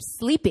would be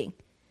sleeping.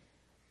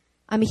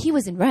 He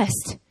was in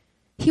rest.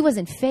 He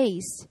wasn't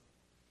fazed.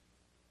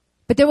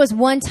 But there was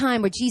one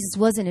time where Jesus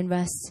wasn't in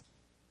rest.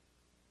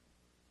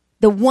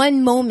 The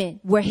one moment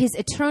where his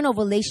eternal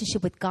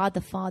relationship with God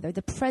the Father,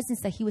 the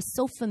presence that he was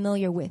so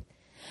familiar with,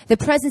 the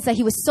presence that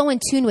he was so in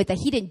tune with that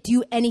he didn't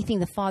do anything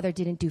the Father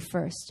didn't do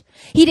first.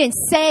 He didn't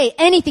say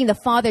anything the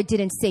Father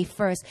didn't say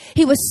first.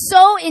 He was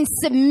so in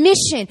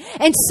submission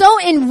and so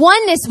in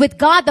oneness with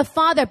God the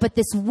Father. But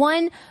this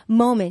one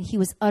moment, he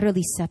was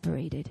utterly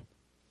separated.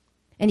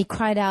 And he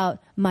cried out,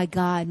 my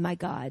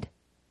God,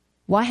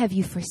 why have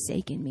you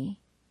forsaken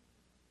me?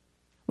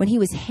 When he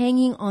was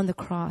hanging on the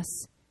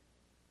cross,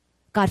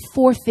 God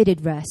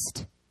forfeited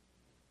rest.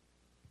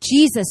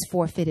 Jesus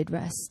forfeited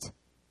rest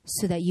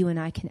so that you and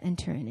I can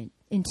enter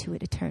into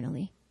it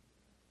eternally.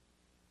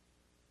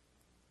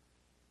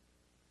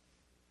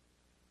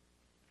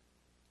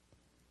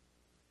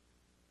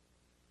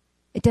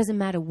 It doesn't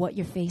matter what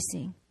you're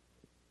facing.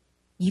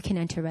 You can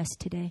enter rest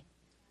today.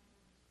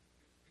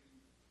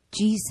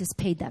 Jesus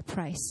paid that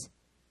price.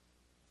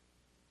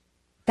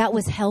 That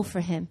was hell for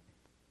him.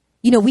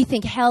 We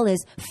think hell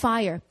is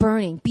fire,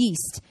 burning,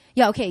 beast.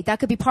 Yeah, okay, that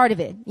could be part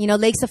of it.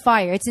 Lakes of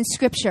fire. It's in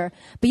Scripture.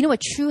 But you know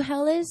what true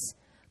hell is?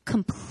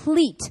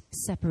 Complete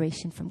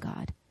separation from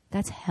God.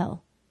 That's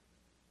hell.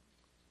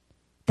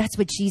 That's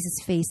what Jesus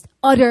faced.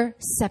 Utter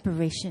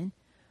separation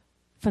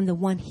from the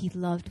one he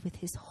loved with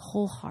his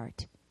whole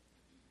heart.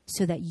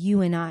 So that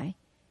you and I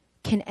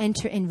can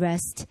enter in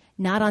rest,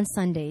 not on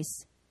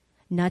Sundays,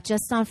 not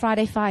just on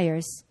Friday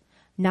fires,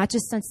 not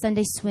just on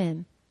Sunday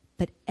swim,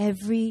 but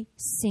every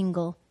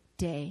single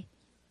day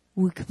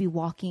we could be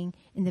walking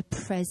in the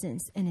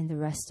presence and in the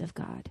rest of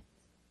God.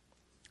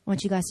 I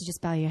want you guys to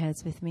just bow your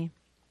heads with me.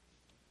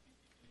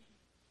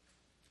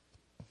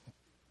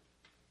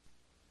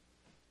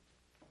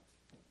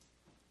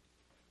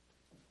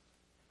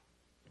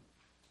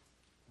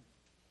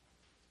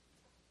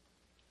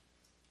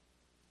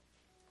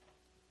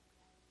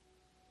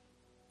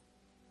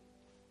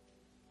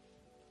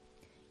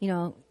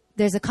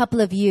 There's a couple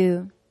of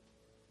you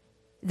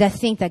that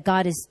think that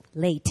God is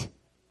late.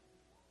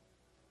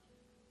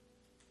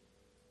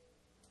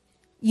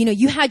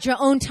 You had your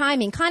own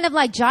timing, kind of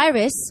like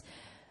Jairus.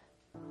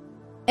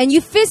 And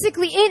you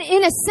physically,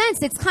 in a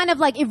sense, it's kind of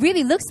like, it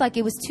really looks like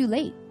it was too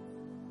late.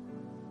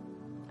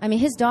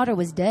 His daughter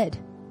was dead.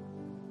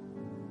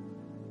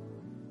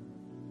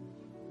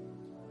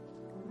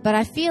 But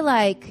I feel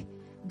like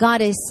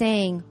God is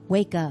saying,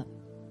 wake up.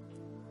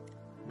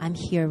 I'm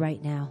here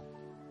right now.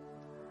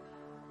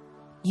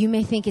 You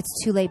may think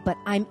it's too late, but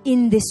I'm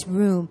in this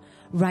room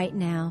right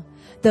now.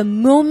 The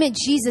moment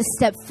Jesus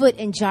stepped foot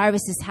in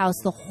Jairus' house,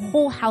 the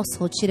whole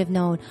household should have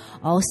known,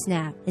 oh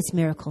snap, it's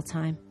miracle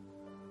time.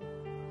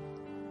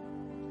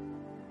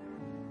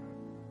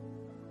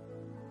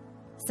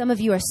 Some of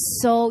you are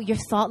your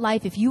thought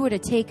life, if you were to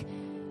take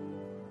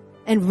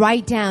and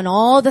write down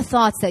all the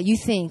thoughts that you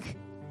think,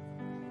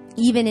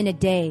 even in a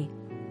day,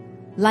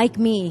 like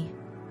me,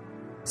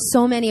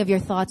 so many of your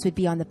thoughts would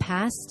be on the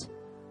past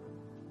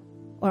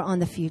or on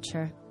the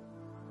future.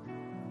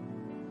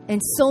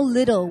 And so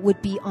little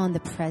would be on the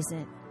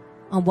present,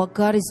 on what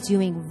God is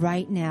doing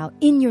right now,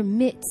 in your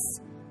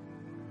midst,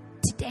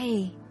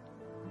 today.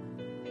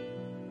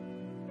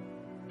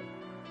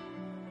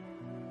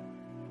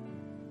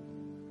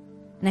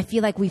 And I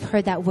feel like we've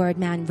heard that word,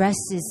 man,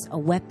 rest is a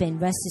weapon,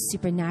 rest is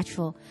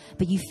supernatural,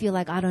 but you feel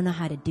like, I don't know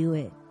how to do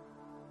it.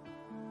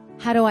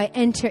 How do I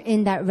enter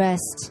in that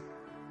rest?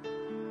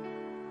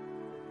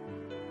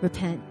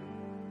 Repent.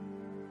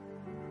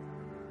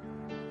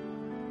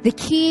 The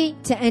key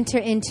to enter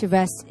into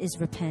rest is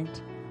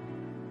repent.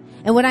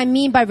 And what I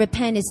mean by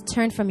repent is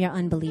turn from your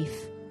unbelief.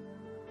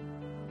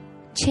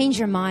 Change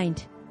your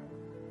mind.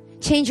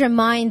 Change your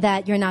mind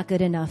that you're not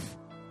good enough.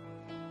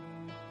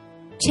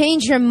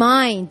 Change your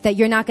mind that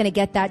you're not going to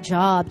get that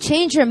job.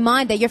 Change your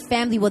mind that your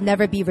family will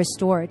never be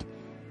restored.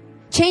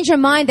 Change your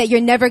mind that you're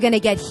never going to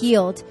get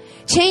healed.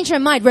 Change your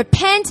mind.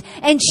 Repent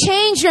and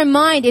change your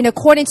mind in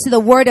accordance to the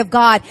word of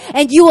God,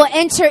 and you will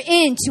enter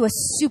into a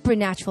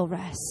supernatural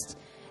rest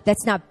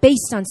that's not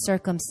based on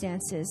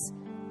circumstances.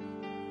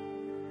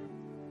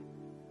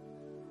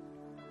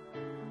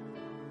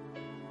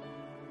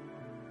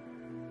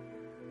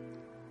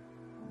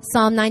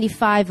 Psalm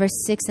 95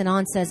 verse 6 and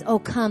on says, "Oh,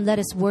 come, let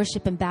us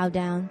worship and bow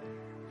down.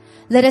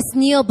 Let us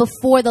kneel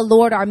before the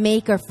Lord our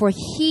Maker, for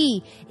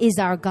He is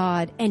our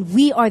God, and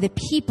we are the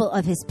people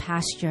of His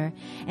pasture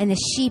and the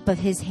sheep of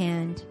His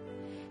hand.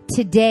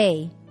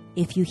 Today,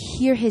 if you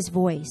hear His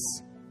voice,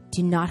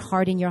 do not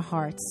harden your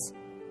hearts."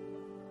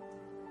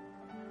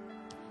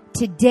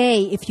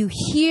 Today, if you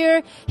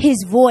hear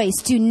His voice,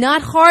 do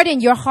not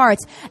harden your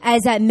hearts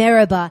as at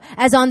Meribah,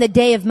 as on the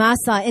day of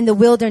Massah in the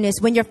wilderness,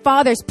 when your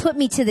fathers put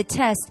me to the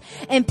test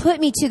and put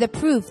me to the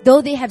proof,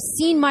 though they have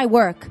seen my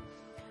work.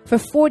 For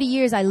 40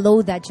 years I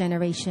loathed that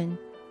generation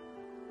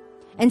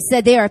and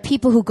said, "They are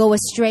people who go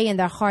astray in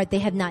their heart. They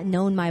have not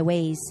known my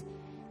ways.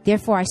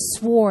 Therefore I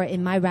swore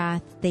in my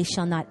wrath, they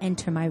shall not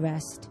enter my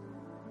rest."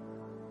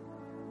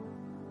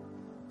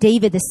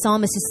 David, the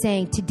psalmist, is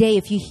saying, today,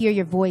 if you hear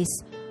your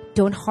voice,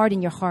 don't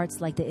harden your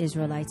hearts like the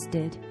Israelites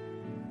did.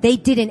 They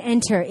didn't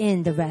enter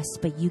in the rest,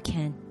 but you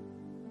can.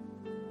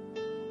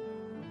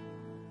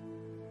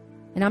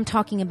 And I'm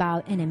talking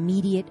about an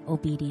immediate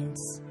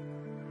obedience.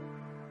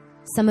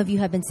 Some of you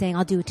have been saying,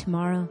 I'll do it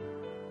tomorrow.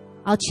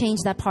 I'll change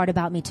that part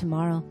about me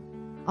tomorrow.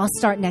 I'll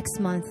start next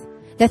month.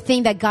 The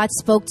thing that God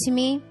spoke to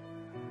me,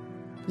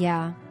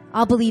 yeah,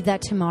 I'll believe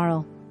that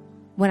tomorrow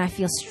when I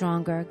feel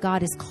stronger.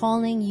 God is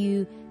calling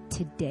you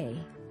today.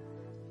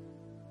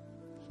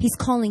 He's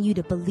calling you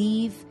to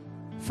believe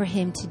for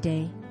Him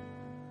today.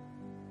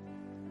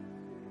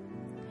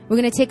 We're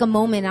going to take a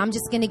moment. I'm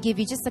just going to give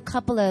you just a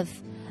couple of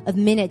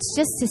minutes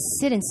just to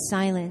sit in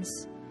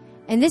silence.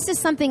 And this is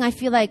something I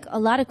feel like a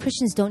lot of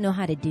Christians don't know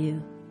how to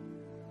do.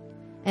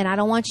 And I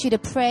don't want you to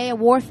pray a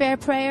warfare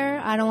prayer.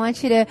 I don't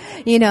want you to,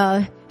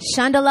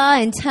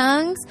 shandala in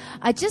tongues.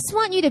 I just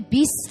want you to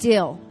be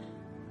still.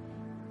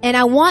 And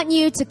I want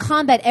you to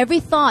combat every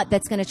thought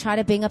that's going to try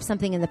to bring up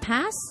something in the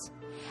past.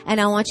 And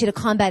I want you to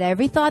combat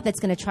every thought that's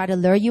going to try to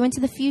lure you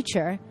into the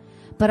future.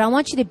 But I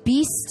want you to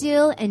be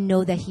still and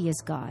know that He is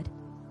God.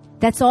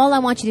 That's all I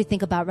want you to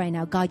think about right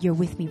now. God, you're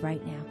with me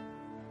right now.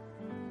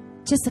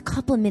 Just a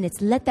couple of minutes.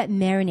 Let that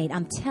marinate.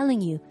 I'm telling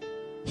you,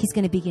 He's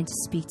going to begin to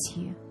speak to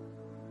you.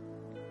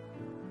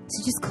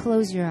 So just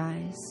close your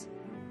eyes.